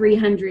over a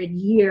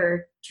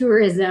 300-year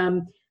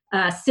tourism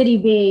city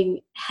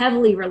being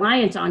heavily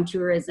reliant on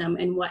tourism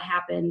and what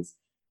happens.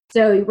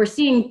 So we're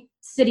seeing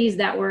cities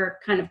that were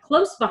kind of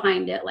close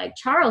behind it, like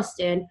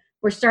Charleston,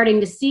 we're starting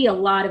to see a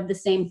lot of the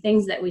same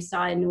things that we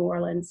saw in New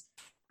Orleans.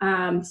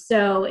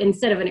 So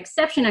instead of an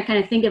exception, I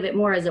kind of think of it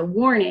more as a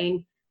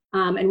warning,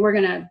 and we're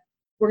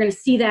gonna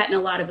see that in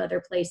a lot of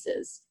other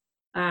places,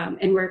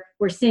 and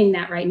we're seeing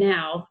that right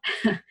now.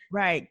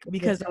 Right,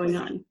 because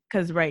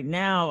right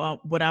now,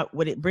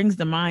 what it brings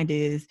to mind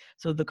is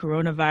the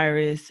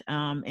coronavirus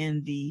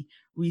and the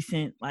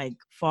recent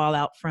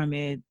fallout from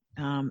it.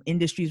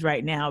 Industries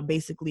right now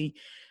basically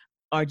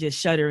are just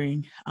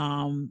shuttering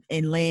and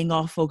laying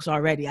off folks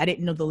already. I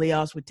didn't know the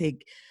layoffs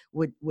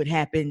would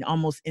happen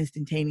almost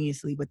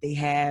instantaneously, but they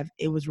have.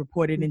 It was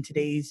reported in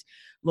today's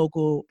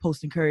local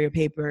Post and Courier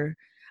paper,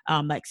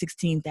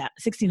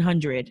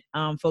 1,600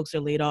 folks are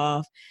laid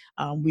off.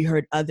 We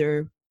heard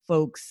other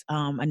folks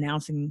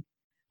announcing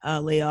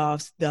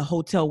layoffs. The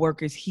hotel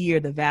workers here,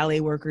 the valet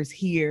workers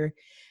here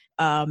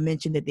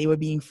mentioned that they were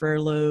being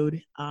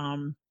furloughed.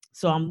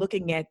 So I'm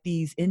looking at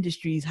these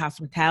industries,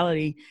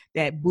 hospitality,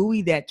 that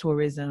buoy that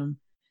tourism,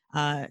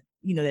 that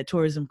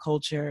tourism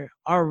culture,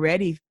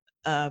 already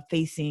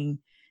facing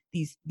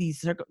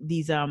these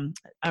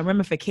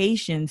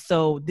ramifications.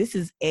 So this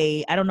is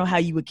I don't know how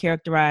you would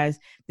characterize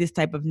this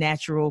type of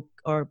natural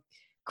or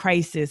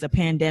crisis, a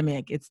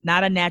pandemic. It's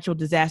not a natural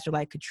disaster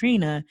like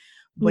Katrina,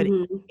 but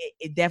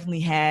it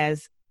definitely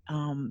has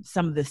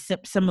some of the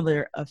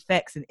similar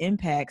effects and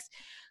impacts.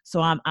 So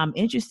I'm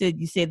interested.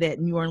 You say that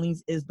New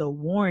Orleans is the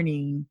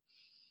warning.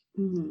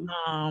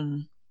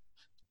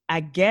 I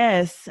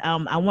guess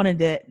I wanted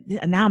to.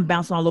 Now I'm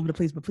bouncing all over the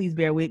place, but please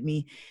bear with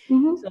me.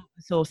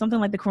 So something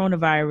like the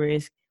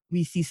coronavirus,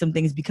 we see some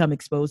things become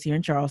exposed here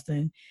in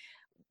Charleston.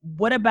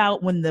 What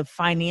about when the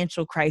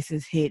financial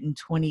crisis hit in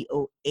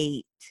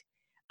 2008?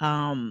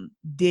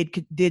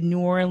 Did New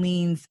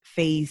Orleans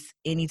face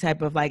any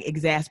type of like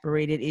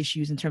exacerbated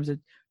issues in terms of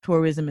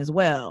tourism as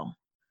well?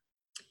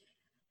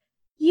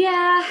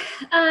 Yeah.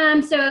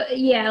 So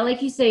yeah,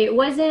 like you say, it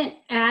wasn't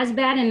as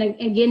bad. And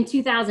again,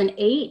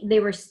 2008, they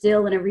were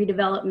still in a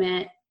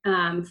redevelopment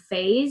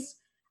phase.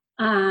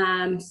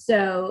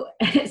 So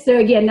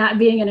again, not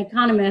being an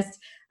economist,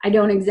 I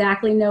don't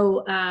exactly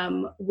know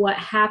what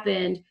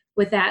happened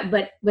with that,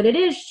 but it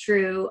is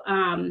true.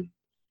 And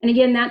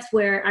again, that's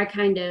where I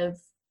kind of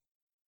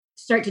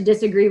start to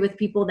disagree with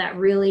people that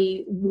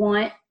really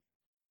want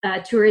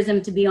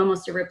tourism to be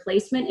almost a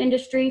replacement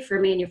industry for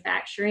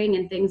manufacturing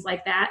and things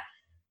like that.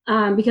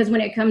 Because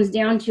when it comes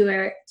down to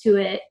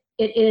it,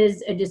 it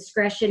is a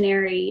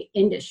discretionary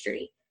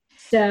industry.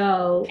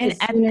 So, and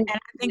I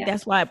think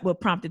that's why what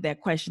prompted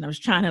that question. I was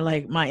trying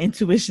to my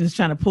intuition is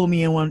trying to pull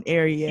me in one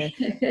area.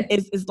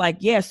 It's like,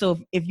 yeah. So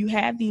if you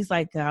have these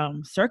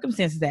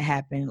circumstances that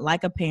happen,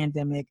 like a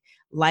pandemic,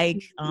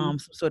 like some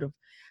sort of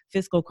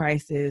fiscal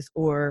crisis,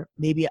 or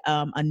maybe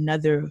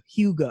another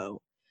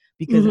Hugo,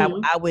 because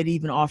I would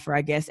even offer,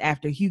 I guess,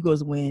 after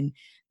Hugo's win,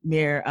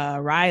 Mayor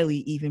Riley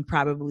even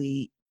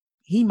probably.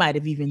 He might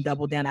have even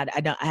doubled down. I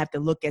have to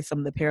look at some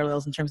of the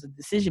parallels in terms of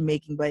decision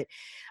making, but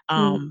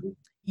I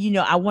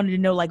wanted to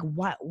know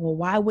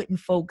why wouldn't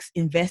folks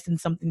invest in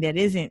something that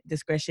isn't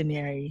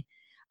discretionary,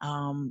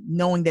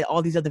 knowing that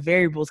all these other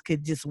variables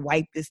could just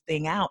wipe this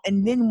thing out.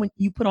 And then when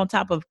you put on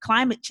top of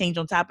climate change,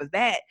 on top of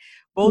that,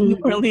 both New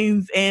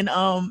Orleans and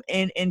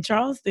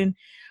Charleston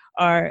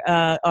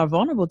are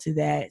vulnerable to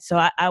that. So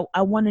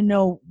I want to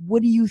know,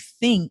 what do you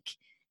think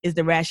is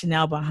the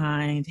rationale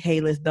behind, hey,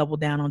 let's double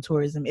down on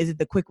tourism? Is it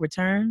the quick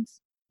returns?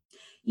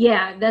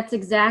 Yeah, that's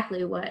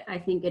exactly what I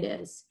think it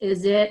is.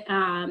 Is it,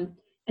 and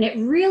it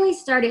really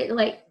started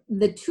like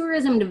the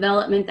tourism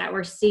development that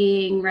we're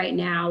seeing right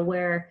now,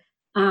 where,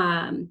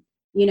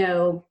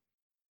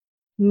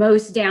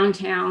 most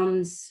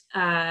downtowns,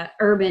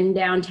 urban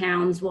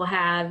downtowns will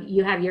have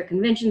your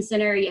convention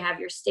center, you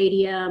have your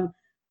stadium,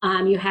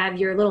 you have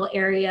your little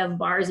area of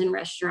bars and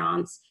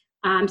restaurants.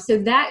 So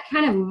that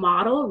kind of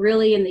model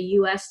really in the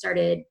U.S.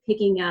 started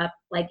picking up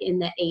like in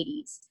the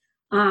 80s.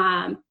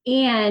 And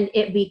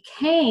it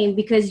became,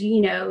 because,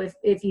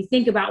 if you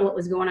think about what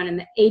was going on in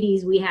the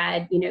 80s, we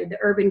had, the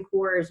urban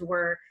cores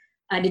were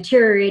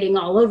deteriorating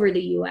all over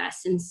the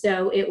U.S. And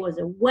so it was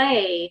a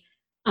way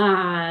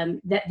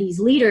that these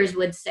leaders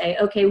would say,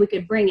 okay, we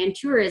could bring in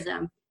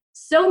tourism,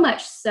 so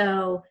much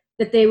so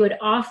that they would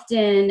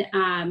often,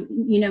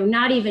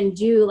 not even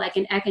do like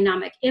an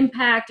economic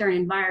impact or an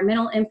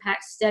environmental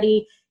impact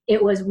study.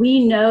 It was,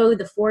 we know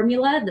the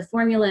formula. The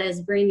formula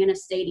is bring in a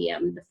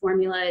stadium. The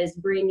formula is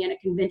bring in a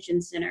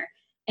convention center.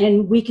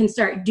 And we can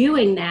start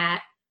doing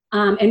that.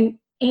 And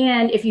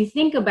if you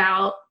think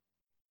about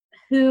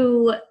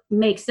who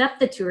makes up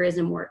the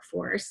tourism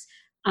workforce,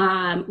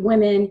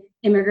 women,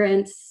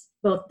 immigrants,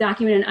 both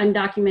documented and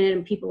undocumented,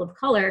 and people of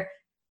color,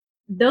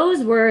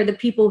 those were the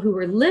people who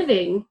were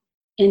living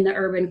in the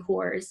urban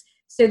cores.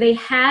 So they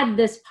had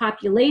this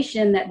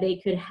population that they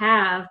could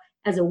have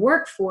as a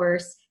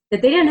workforce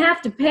that they didn't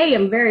have to pay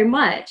them very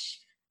much,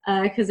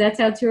 because that's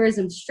how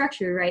tourism's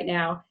structured right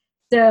now.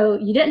 So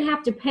you didn't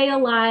have to pay a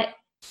lot.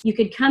 You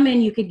could come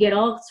in, you could get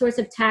all sorts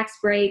of tax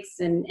breaks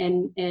and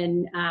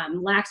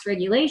lax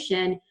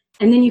regulation,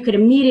 and then you could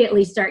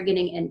immediately start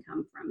getting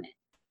income from it.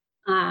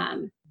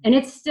 And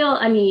it's still,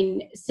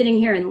 sitting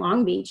here in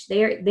Long Beach,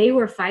 they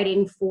were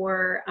fighting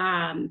for,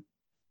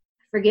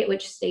 forget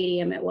which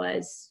stadium it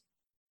was,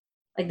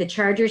 like the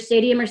Charger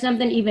Stadium or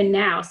something, even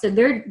now. So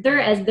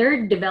as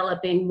they're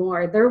developing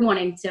more, they're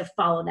wanting to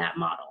follow that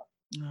model.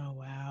 Oh,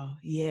 wow.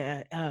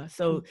 Yeah.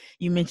 So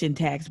you mentioned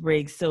tax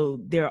breaks. So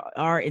there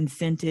are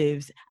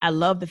incentives. I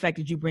love the fact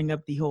that you bring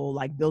up the whole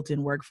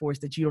built-in workforce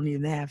that you don't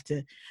even have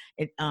to,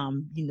 you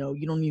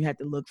don't even have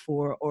to look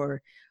for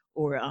or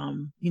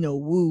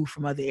woo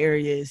from other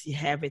areas. You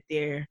have it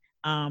there.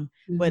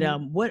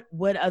 But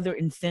what other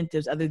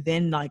incentives other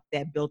than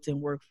that built-in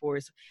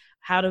workforce?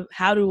 How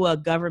do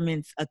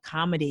governments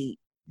accommodate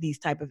these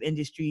type of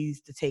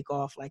industries to take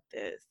off like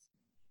this?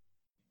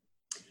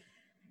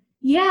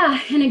 Yeah,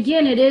 and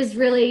again, it is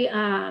really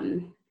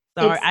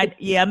Sorry,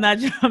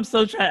 I'm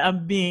so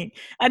trying.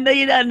 I know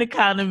you're not an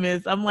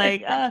economist. I'm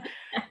like,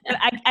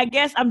 I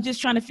guess I'm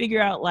just trying to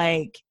figure out,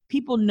 like,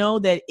 people know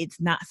that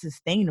it's not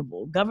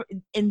sustainable.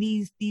 And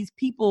these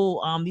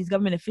people, these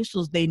government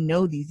officials, they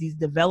know these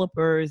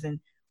developers and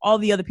all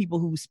the other people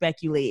who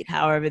speculate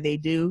however they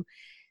do,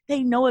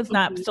 they know it's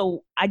not.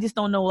 So I just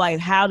don't know, like,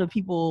 how do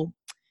people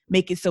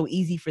make it so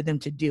easy for them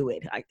to do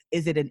it? Like,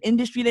 is it an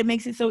industry that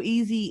makes it so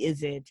easy?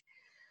 Is it,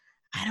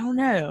 I don't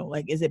know.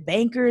 Like, is it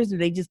bankers? Do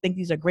they just think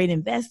these are great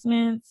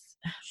investments?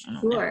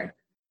 Sure.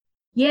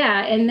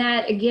 Yeah. And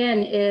that, again,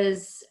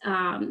 is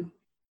the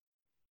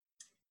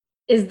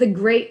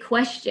great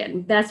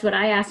question. That's what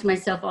I ask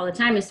myself all the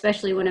time,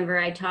 especially whenever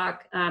I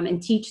talk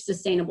and teach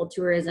sustainable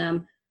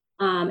tourism.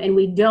 And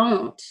we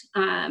don't,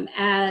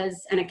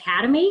 as an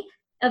academy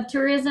of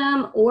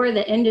tourism or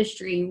the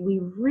industry, we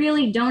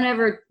really don't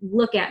ever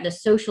look at the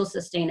social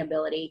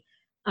sustainability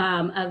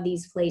of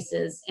these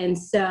places. And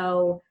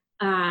so,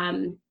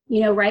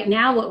 right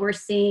now what we're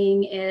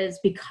seeing is,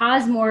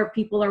 because more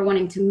people are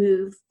wanting to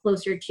move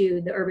closer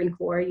to the urban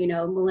core,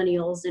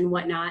 millennials and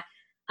whatnot,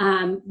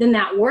 then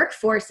that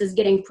workforce is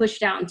getting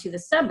pushed out into the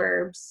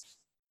suburbs.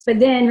 But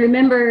then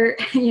remember,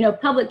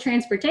 public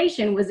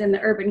transportation was in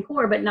the urban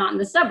core, but not in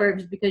the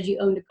suburbs because you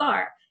owned a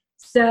car.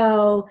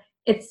 So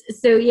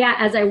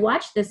as I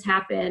watch this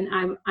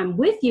happen, I'm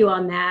with you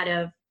on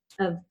that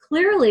of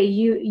clearly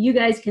you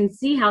guys can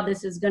see how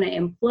this is going to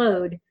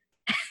implode,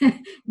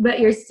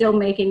 but you're still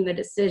making the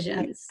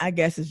decisions. I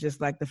guess it's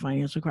just like the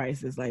financial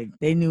crisis. Like,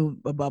 they knew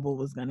a bubble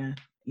was gonna,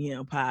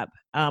 pop.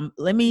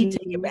 Let me take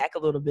it back a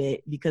little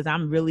bit, because I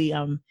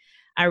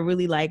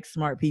really like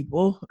smart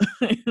people.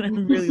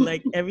 I'm really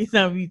like, every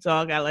time we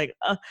talk, I like,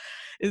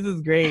 this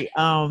is great.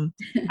 I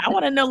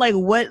want to know, like,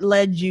 what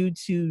led you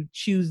to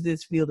choose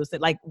this field of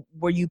study? Like,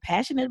 were you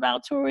passionate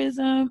about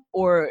tourism,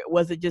 or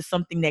was it just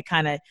something that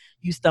kind of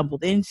you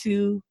stumbled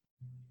into?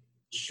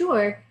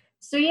 Sure.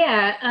 So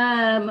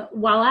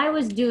while I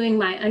was doing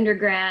my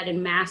undergrad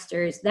and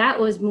master's, that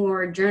was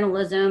more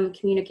journalism,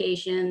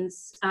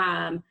 communications.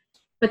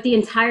 But the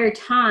entire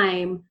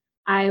time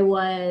I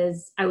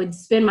would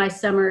spend my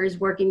summers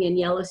working in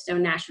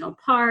Yellowstone National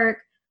Park.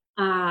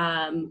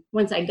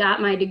 Once I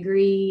got my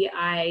degree,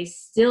 I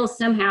still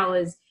somehow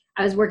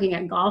I was working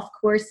at golf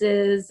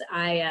courses.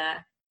 I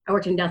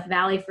worked in Death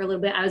Valley for a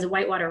little bit. I was a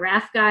whitewater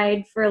raft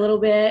guide for a little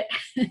bit.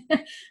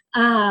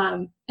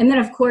 And then,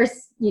 of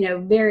course,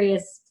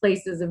 various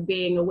places of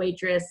being a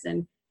waitress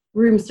and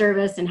room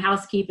service and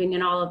housekeeping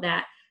and all of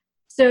that.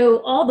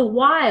 So all the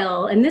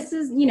while, and this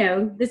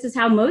is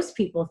how most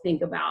people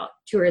think about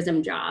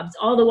tourism jobs.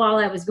 All the while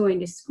I was going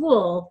to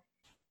school,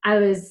 I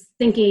was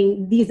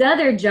thinking these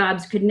other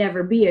jobs could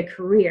never be a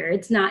career.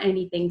 It's not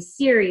anything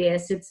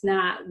serious. It's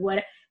not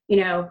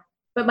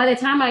but by the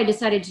time I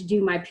decided to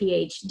do my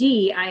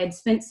PhD, I had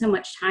spent so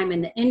much time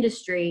in the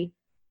industry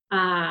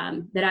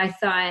that I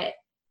thought,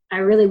 I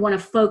really want to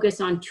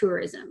focus on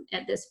tourism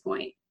at this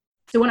point.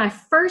 So when I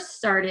first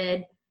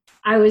started,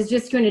 I was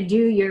just going to do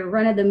your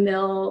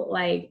run-of-the-mill,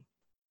 like,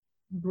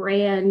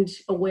 brand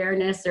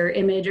awareness or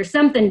image or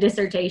something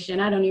dissertation.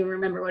 I don't even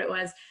remember what it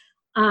was.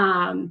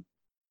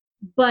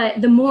 But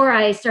the more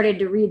I started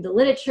to read the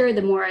literature,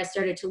 the more I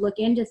started to look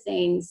into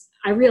things,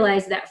 I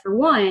realized that, for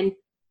one,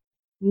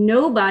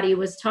 nobody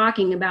was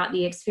talking about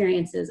the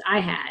experiences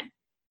I had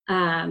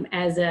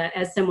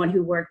as someone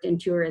who worked in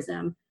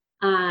tourism.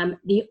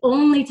 The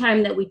only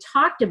time that we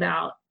talked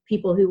about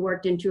people who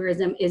worked in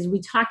tourism is we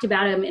talked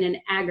about them in an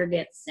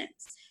aggregate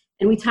sense.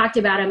 And we talked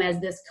about them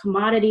as this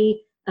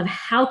commodity of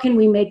how can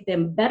we make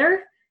them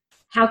better?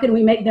 How can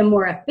we make them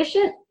more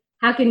efficient?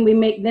 How can we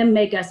make them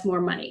make us more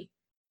money?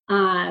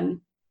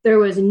 There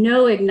was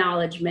no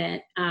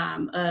acknowledgement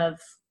of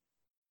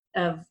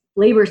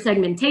labor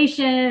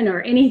segmentation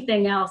or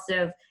anything else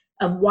of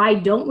why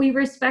don't we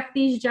respect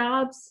these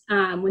jobs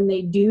when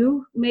they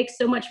do make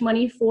so much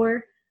money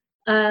for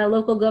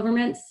local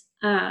governments.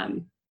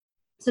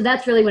 So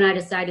that's really when I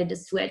decided to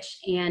switch.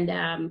 And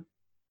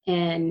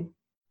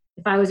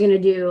if I was going to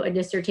do a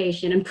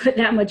dissertation and put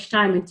that much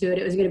time into it,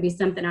 it was going to be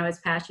something I was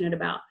passionate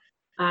about.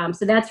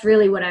 So that's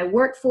really what I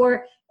work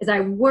for. As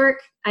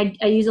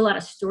I use a lot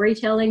of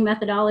storytelling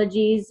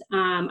methodologies.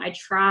 I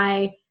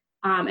try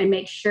and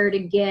make sure to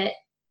get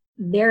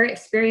their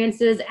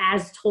experiences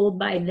as told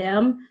by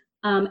them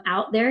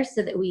out there,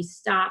 so that we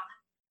stop,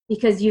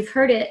 because you've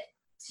heard it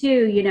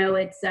too,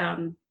 it's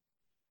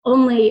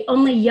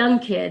only young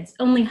kids,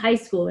 only high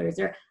schoolers,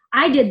 or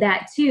I did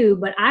that too,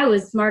 but I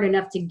was smart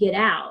enough to get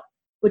out,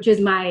 which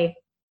is my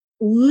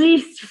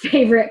least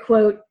favorite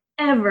quote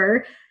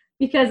ever,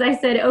 because I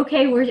said,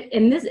 okay,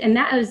 and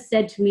that was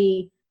said to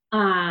me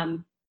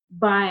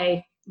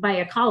by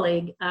a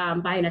colleague,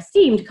 by an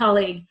esteemed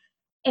colleague.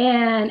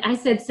 And I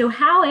said, so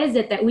how is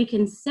it that we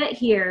can sit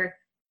here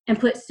and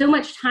put so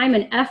much time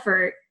and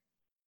effort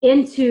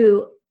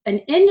into an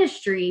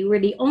industry where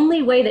the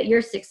only way that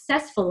you're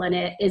successful in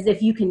it is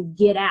if you can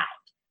get out?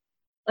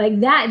 Like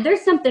that,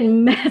 there's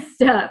something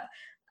messed up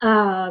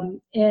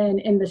in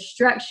the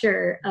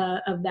structure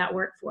of that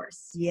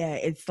workforce. Yeah,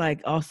 it's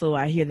like also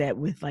I hear that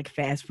with like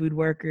fast food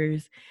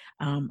workers.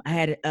 I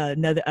had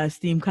another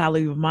esteemed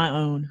colleague of my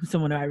own,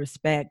 someone I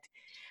respect,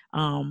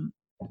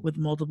 with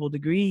multiple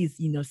degrees,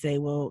 say,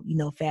 well,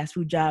 fast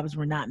food jobs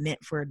were not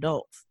meant for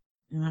adults.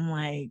 And I'm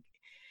like,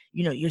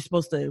 you're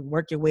supposed to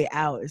work your way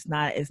out. It's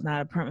not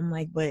a permanent. I'm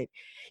like, but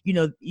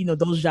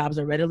those jobs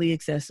are readily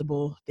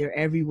accessible. They're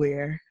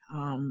everywhere.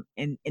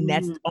 And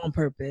that's on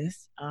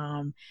purpose.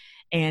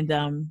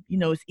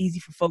 It's easy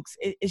for folks.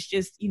 It's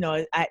just,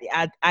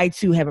 I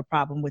too have a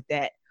problem with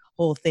that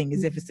whole thing,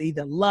 as if it's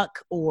either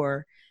luck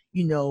or,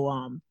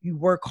 you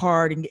work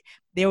hard, and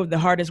they're the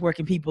hardest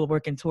working people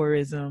work in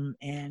tourism,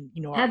 and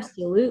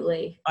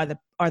absolutely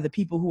are the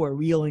people who are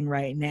reeling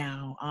right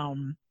now.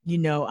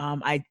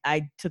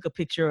 I took a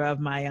picture of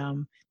my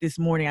this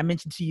morning. I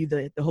mentioned to you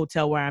the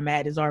hotel where I'm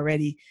at is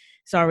already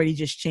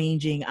just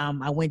changing.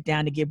 I went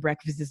down to get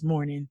breakfast this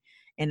morning,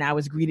 and I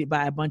was greeted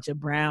by a bunch of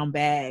brown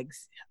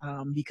bags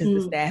because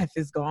the staff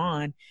is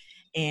gone.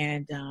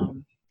 And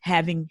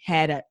having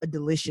had a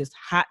delicious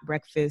hot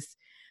breakfast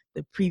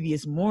the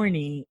previous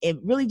morning, it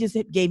really just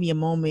gave me a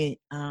moment.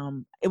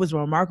 It was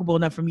remarkable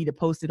enough for me to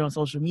post it on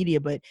social media,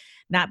 but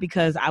not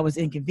because I was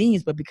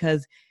inconvenienced, but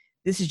because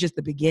this is just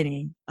the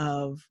beginning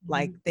of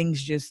like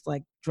things just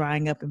like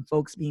drying up and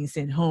folks being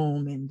sent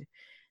home. And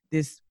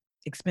this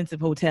expensive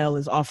hotel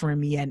is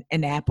offering me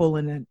an apple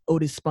and an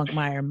Otis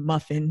Spunkmeyer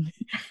muffin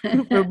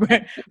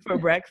for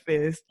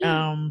breakfast.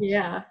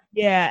 Yeah.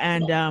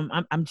 And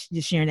I'm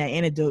just sharing that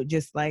anecdote,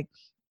 just like,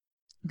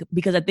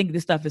 because I think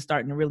this stuff is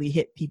starting to really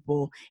hit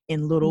people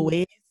in little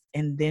ways,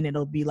 and then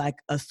it'll be like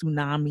a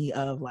tsunami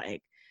of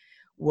like,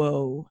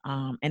 whoa.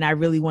 And I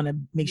really want to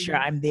make sure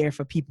I'm there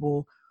for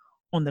people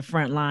on the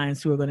front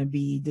lines who are going to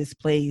be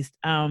displaced.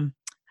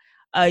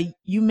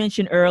 You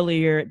mentioned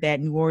earlier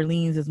that New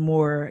Orleans is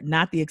more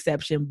not the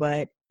exception,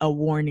 but a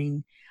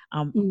warning.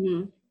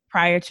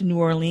 Prior to New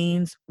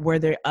Orleans, were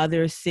there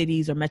other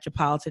cities or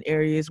metropolitan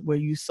areas where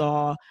you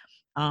saw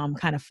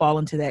kind of fall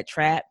into that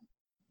trap?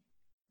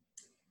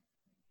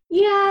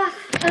 Yeah.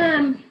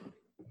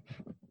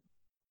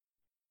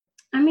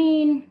 I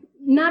mean,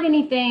 not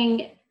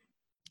anything.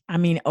 I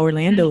mean,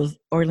 Orlando's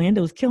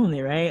killing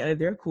it, right?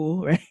 They're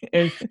cool,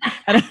 right?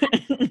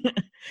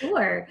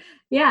 Sure.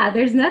 Yeah,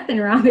 there's nothing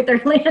wrong with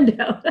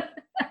Orlando.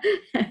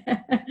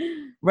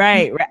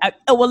 Right.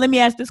 Well, let me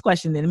ask this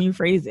question then. Let me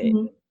rephrase it.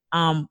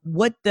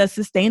 What does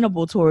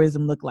sustainable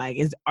tourism look like?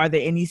 Are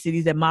there any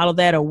cities that model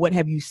that, or what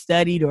have you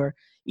studied, or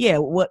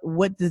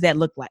what does that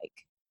look like?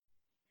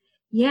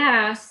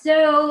 Yeah,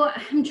 so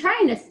I'm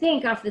trying to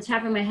think off the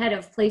top of my head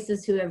of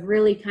places who have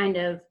really kind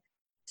of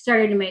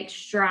started to make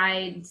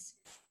strides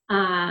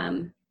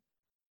in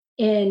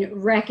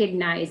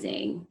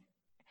recognizing.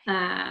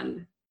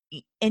 And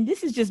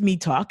this is just me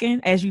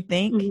talking, as you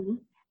think.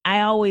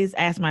 I always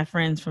ask my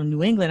friends from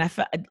New England, I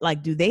feel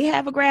like, do they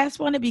have a grasp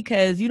on it?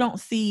 Because you don't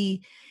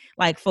see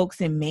like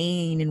folks in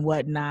Maine and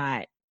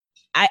whatnot.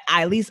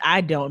 At least I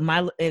don't.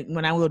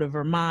 When I go to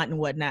Vermont and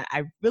whatnot,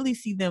 I really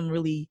see them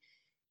really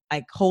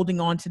like holding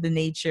on to the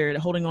nature,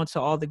 holding on to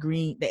all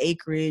the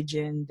acreage.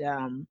 And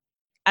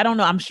I don't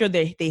know, I'm sure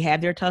they have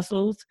their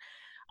tussles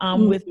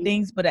with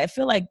things, but I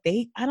feel like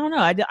I don't know.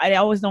 I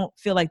always don't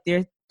feel like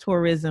their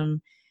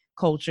tourism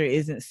culture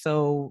isn't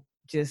so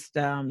just,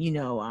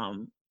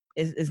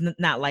 it's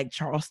not like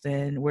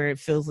Charleston, where it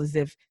feels as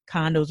if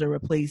condos are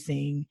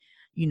replacing,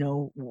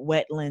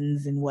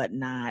 wetlands and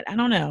whatnot. I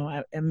don't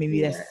know.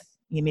 Maybe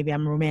maybe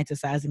I'm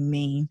romanticizing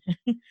Maine.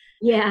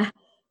 Yeah.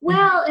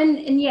 Well,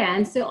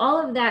 and so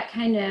all of that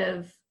kind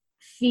of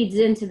feeds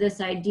into this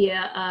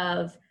idea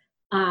of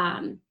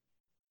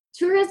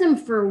tourism,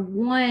 for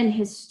one,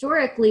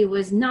 historically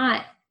was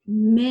not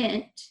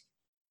meant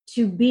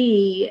to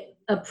be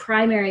a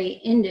primary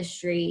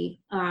industry,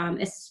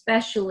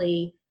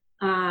 especially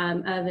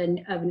of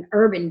an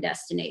urban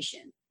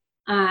destination.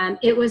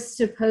 It was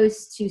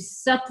supposed to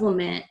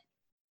supplement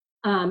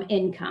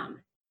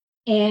income,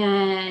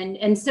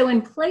 and so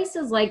in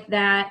places like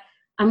that,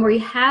 where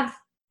you have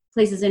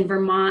places in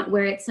Vermont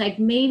where it's like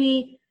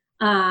maybe,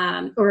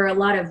 or a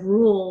lot of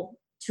rural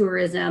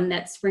tourism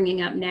that's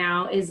springing up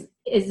now, is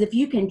if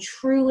you can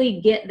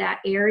truly get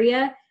that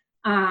area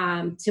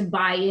to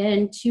buy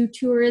into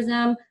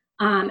tourism.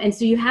 And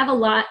so you have a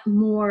lot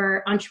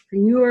more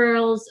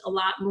entrepreneurials, a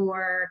lot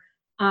more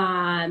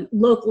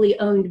locally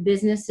owned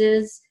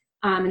businesses.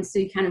 And so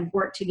you kind of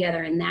work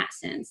together in that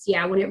sense.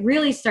 Yeah, when it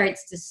really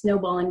starts to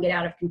snowball and get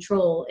out of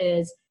control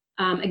is,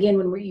 again,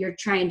 when you're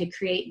trying to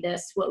create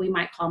this, what we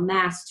might call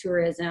mass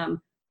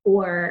tourism,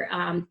 or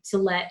to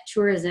let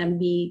tourism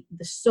be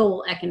the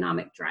sole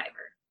economic driver.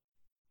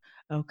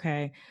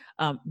 Okay.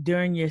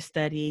 During your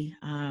study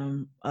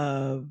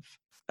of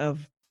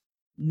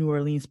New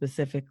Orleans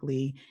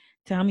specifically,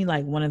 tell me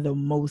like one of the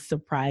most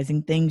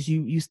surprising things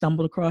you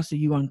stumbled across or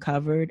you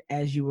uncovered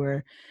as you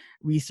were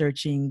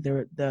researching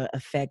the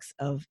effects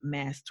of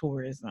mass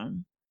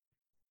tourism.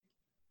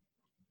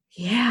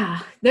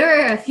 Yeah,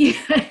 there are a few.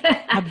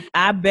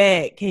 I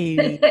bet,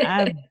 Katie.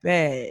 I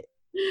bet.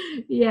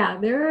 Yeah,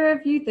 there are a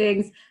few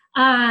things.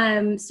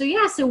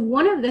 So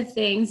one of the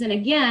things, and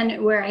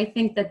again, where I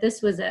think that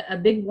this was a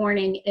big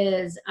warning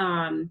is,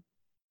 and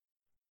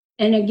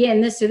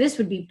again, this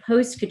would be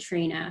post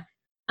Katrina.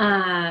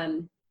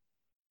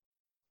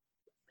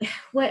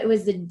 What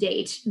was the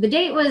date? The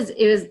date was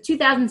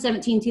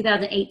 2017,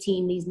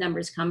 2018. These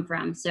numbers come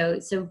from, so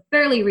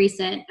fairly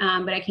recent,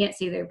 but I can't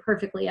say they're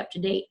perfectly up to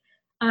date.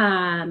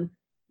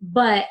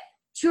 But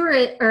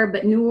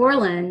New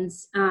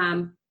Orleans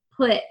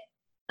put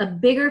a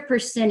bigger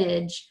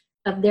percentage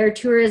of their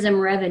tourism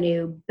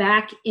revenue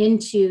back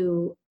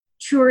into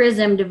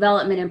tourism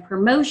development and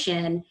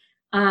promotion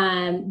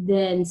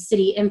than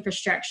city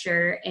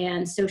infrastructure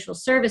and social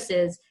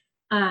services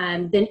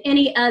than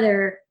any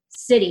other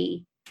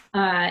city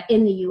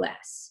in the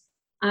U.S.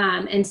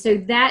 And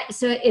so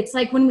it's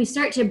like when we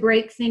start to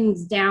break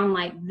things down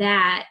like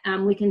that,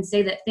 we can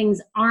say that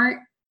things aren't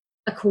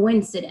a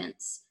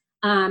coincidence.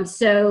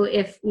 So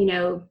if,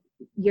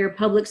 your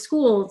public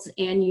schools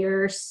and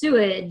your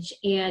sewage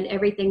and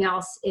everything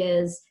else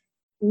is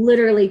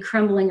literally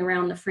crumbling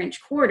around the French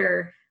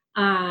Quarter,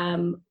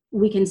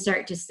 we can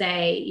start to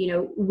say,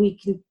 we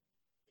can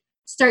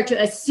start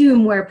to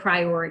assume where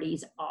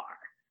priorities are,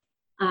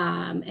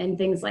 and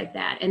things like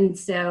that. And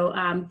so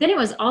then it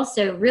was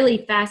also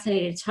really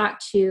fascinating to talk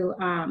to,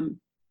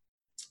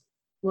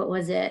 what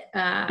was it?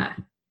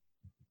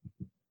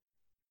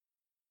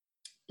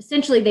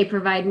 Essentially, they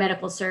provide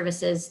medical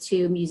services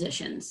to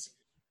musicians.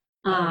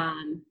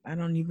 I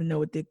don't even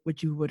know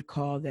what you would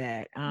call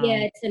that.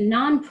 Yeah, it's a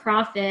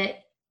nonprofit.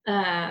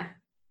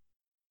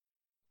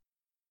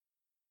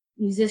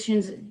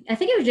 Musicians, I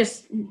think it was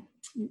just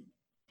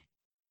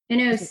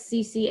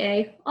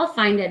NOCCA. I'll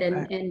find it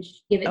and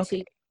give it to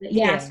you. But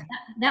yeah, so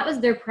that was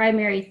their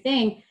primary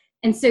thing.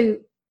 And so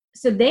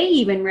they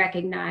even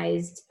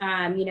recognized,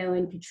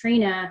 in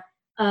Katrina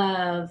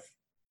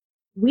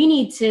we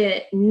need to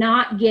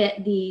not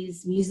get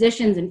these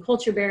musicians and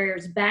culture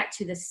barriers back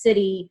to the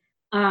city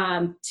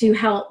to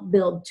help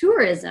build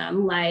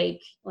tourism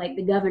like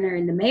the governor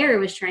and the mayor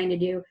was trying to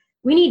do.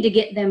 We need to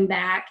get them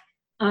back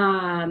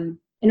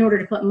in order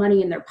to put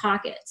money in their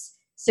pockets.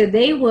 So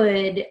they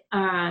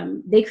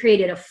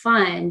created a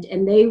fund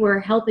and they were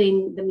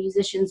helping the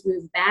musicians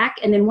move back.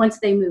 And then once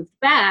they moved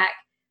back,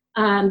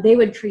 they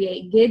would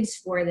create gigs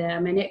for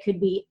them. And it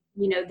could be,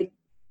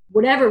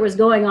 whatever was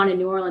going on in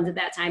New Orleans at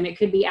that time. It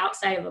could be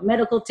outside of a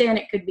medical tent.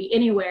 It could be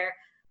anywhere.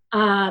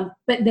 But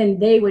then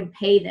they would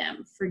pay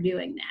them for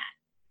doing that.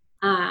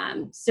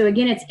 So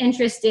again, it's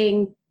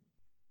interesting.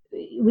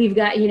 We've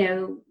got,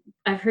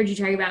 I've heard you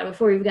talk about it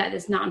before. We've got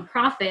this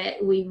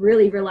nonprofit. We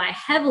really rely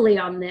heavily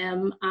on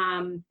them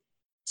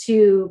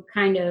to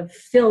kind of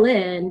fill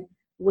in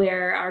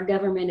where our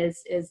government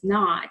is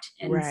not.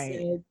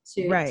 And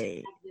so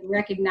to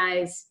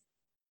recognize.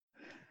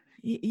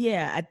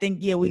 Yeah, I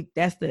think,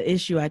 that's the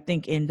issue, I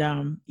think. And,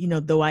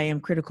 though I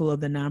am critical of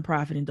the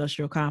nonprofit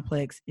industrial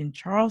complex in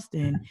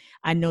Charleston,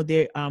 I know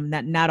there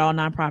not all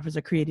nonprofits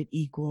are created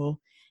equal,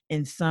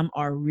 and some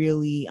are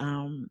really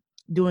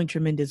doing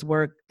tremendous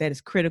work that is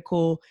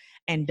critical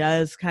and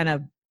does kind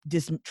of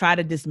try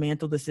to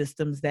dismantle the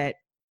systems that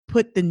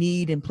put the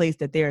need in place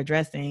that they're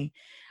addressing.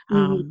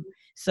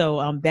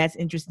 So that's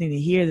interesting to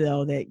hear,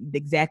 though, that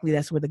exactly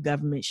that's where the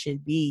government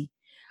should be.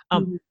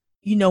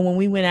 When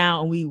we went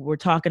out and we were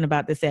talking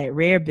about this at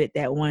Rarebit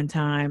that one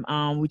time,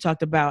 we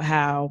talked about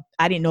how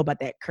I didn't know about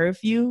that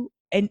curfew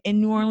in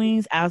New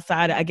Orleans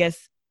outside, I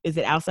guess, is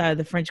it outside of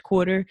the French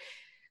Quarter?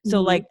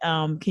 So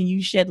can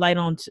you shed light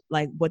on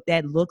what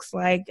that looks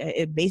like?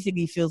 It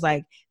basically feels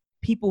like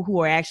people who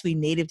are actually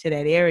native to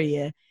that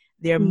area,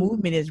 their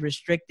movement is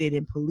restricted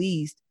and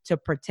policed to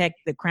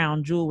protect the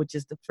crown jewel, which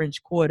is the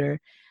French Quarter.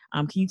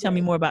 Can you tell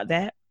me more about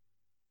that?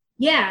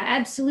 Yeah,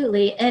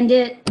 absolutely. And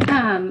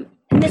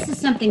and this is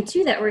something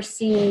too that we're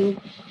seeing.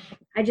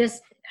 And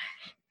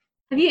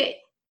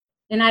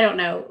I don't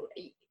know,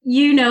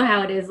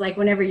 how it is, like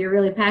whenever you're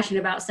really passionate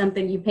about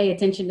something, you pay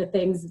attention to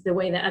things the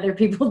way that other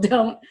people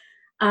don't.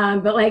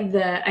 But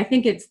I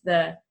think it's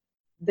the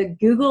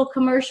Google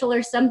commercial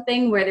or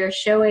something where they're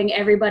showing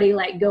everybody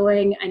like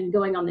going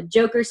on the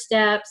Joker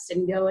steps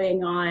and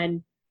going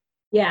on.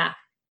 Yeah.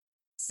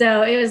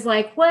 So it was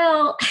like,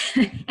 well,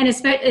 and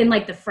especially in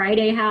like the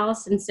Friday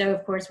House. And so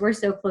of course we're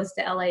so close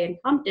to LA and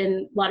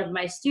Compton. A lot of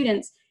my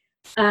students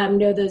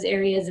know those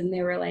areas, and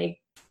they were like,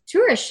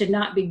 tourists should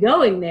not be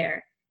going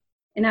there.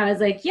 And I was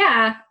like,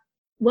 yeah,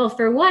 well,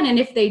 for one, and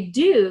if they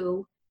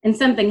do, and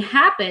something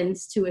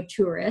happens to a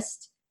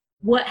tourist,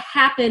 what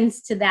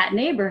happens to that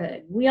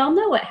neighborhood? We all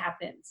know what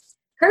happens.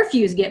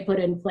 Curfews get put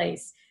in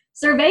place.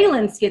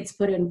 Surveillance gets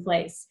put in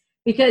place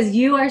because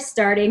you are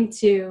starting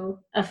to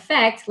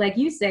affect, like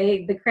you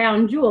say, the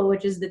crown jewel,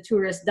 which is the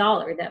tourist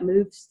dollar that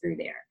moves through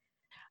there.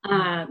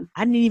 I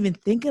didn't even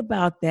think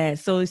about that.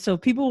 So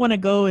people want to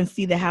go and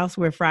see the house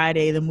where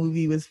Friday, the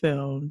movie, was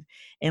filmed,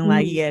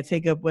 and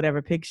take up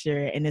whatever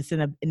picture, and it's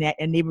in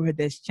a neighborhood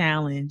that's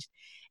challenged,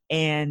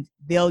 and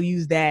they'll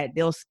use that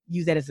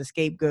as a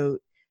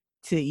scapegoat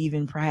to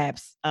even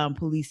perhaps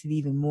police it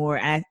even more.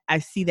 I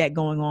see that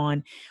going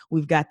on.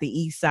 We've got the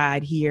East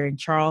Side here in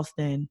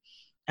Charleston,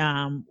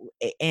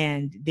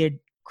 and they're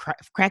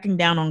cracking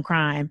down on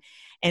crime.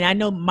 And I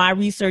know my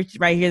research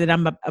right here that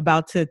I'm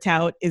about to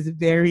tout is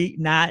very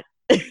not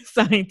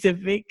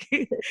scientific,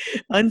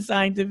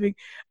 unscientific.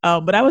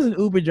 But I was an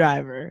Uber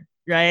driver,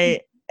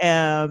 right,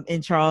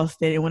 in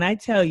Charleston. And when I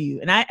tell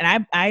you, and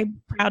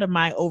I'm proud of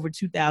my over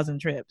 2,000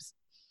 trips,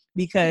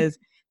 because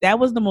that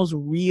was the most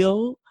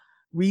real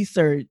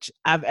research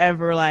I've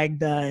ever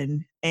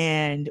done.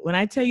 And when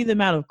I tell you the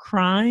amount of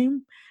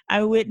crime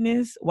I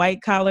witnessed,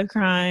 white collar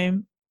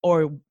crime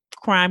or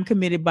crime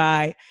committed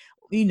by,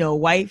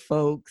 white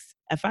folks,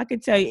 if I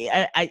could tell you,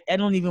 I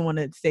don't even want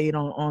to say it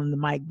on the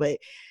mic, but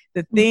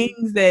the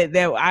things that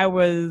I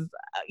was,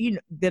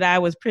 that I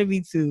was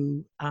privy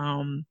to,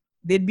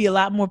 there'd be a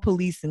lot more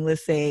policing,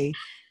 let's say,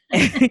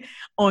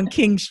 on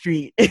King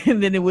Street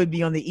than it would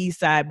be on the East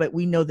Side. But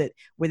we know that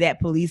where that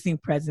policing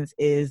presence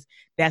is,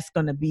 that's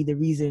going to be the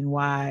reason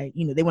why,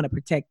 they want to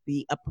protect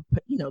the upper,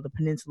 the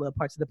peninsula,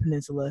 parts of the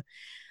peninsula,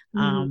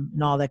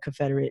 and all that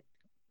Confederate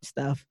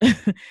stuff.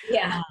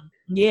 Yeah.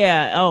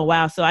 Yeah. Oh,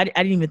 wow. So I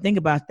didn't even think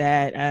about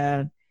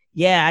that.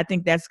 Yeah, I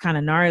think that's kind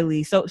of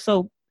gnarly.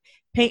 So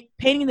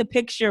painting the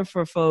picture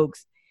for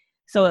folks,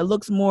 so it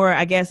looks more,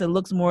 I guess it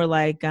looks more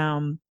like,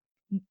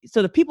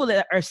 so the people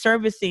that are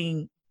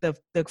servicing the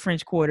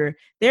French Quarter,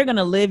 they're going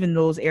to live in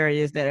those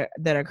areas that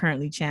are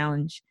currently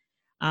challenged.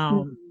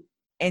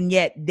 And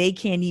yet they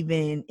can't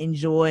even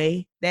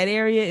enjoy that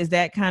area. Is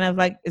that kind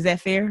of is that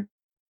fair?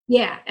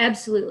 Yeah,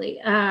 absolutely.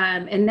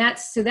 And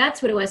that's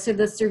what it was. So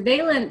the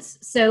surveillance,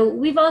 so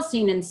we've all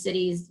seen in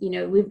cities,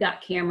 we've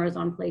got cameras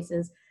on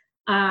places.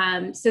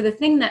 So the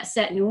thing that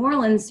set New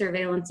Orleans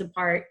surveillance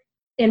apart,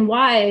 and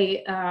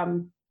why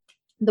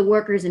the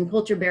workers and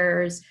culture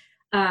bearers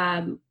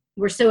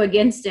were so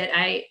against it,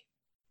 I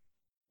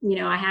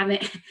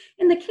haven't,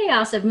 in the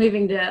chaos of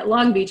moving to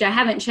Long Beach, I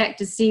haven't checked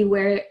to see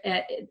where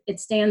it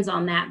stands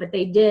on that, but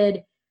they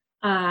did.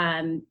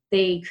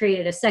 They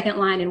created a second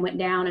line and went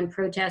down and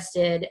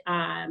protested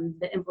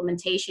the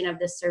implementation of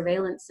this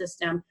surveillance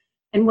system.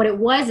 And what it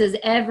was is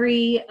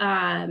every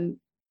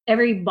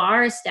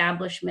bar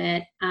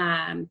establishment,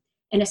 and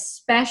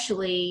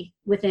especially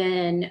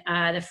within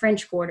the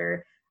French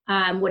Quarter,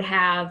 would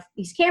have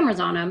these cameras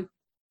on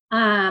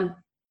them.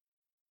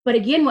 But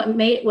again,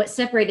 what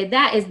separated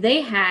that is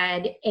they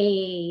had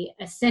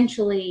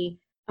essentially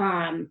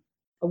a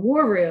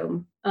war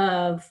room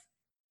of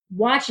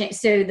watching.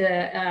 So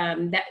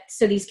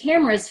so these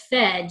cameras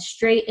fed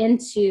straight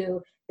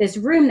into this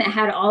room that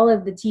had all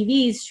of the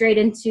TVs straight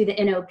into the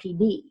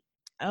NOPD.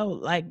 Oh,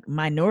 like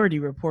Minority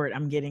Report.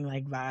 I'm getting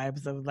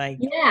vibes of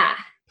yeah,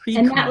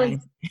 pre-crime. And that was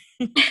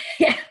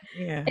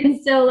yeah. And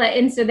so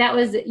that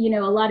was a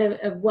lot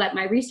of what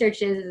my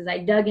research is I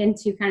dug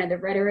into kind of the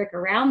rhetoric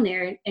around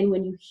there, and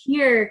when you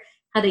hear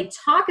how they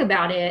talk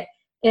about it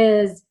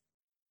is,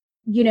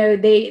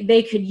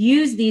 they could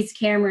use these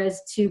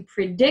cameras to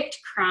predict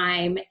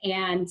crime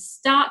and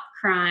stop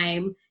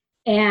crime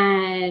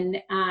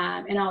and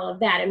all of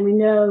that. And we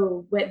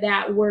know what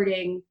that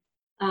wording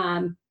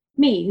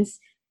means.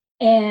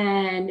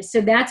 And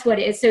so that's what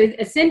it is. So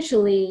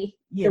essentially,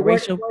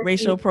 racial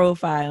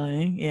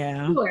profiling.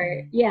 Yeah.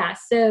 Sure. Yeah.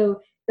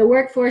 So the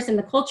workforce and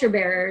the culture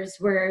bearers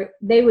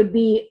they would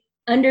be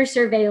under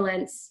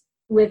surveillance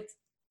with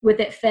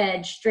it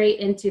fed straight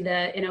into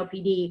the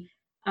NOPD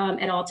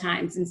at all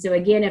times. And so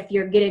again, if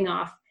you're getting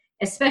off,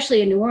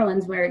 especially in New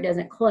Orleans where it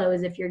doesn't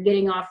close, if you're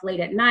getting off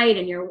late at night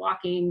and you're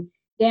walking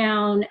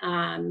down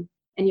and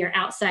you're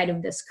outside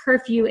of this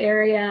curfew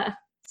area.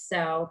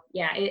 So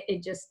yeah,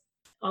 it just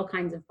all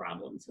kinds of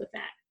problems with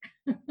that.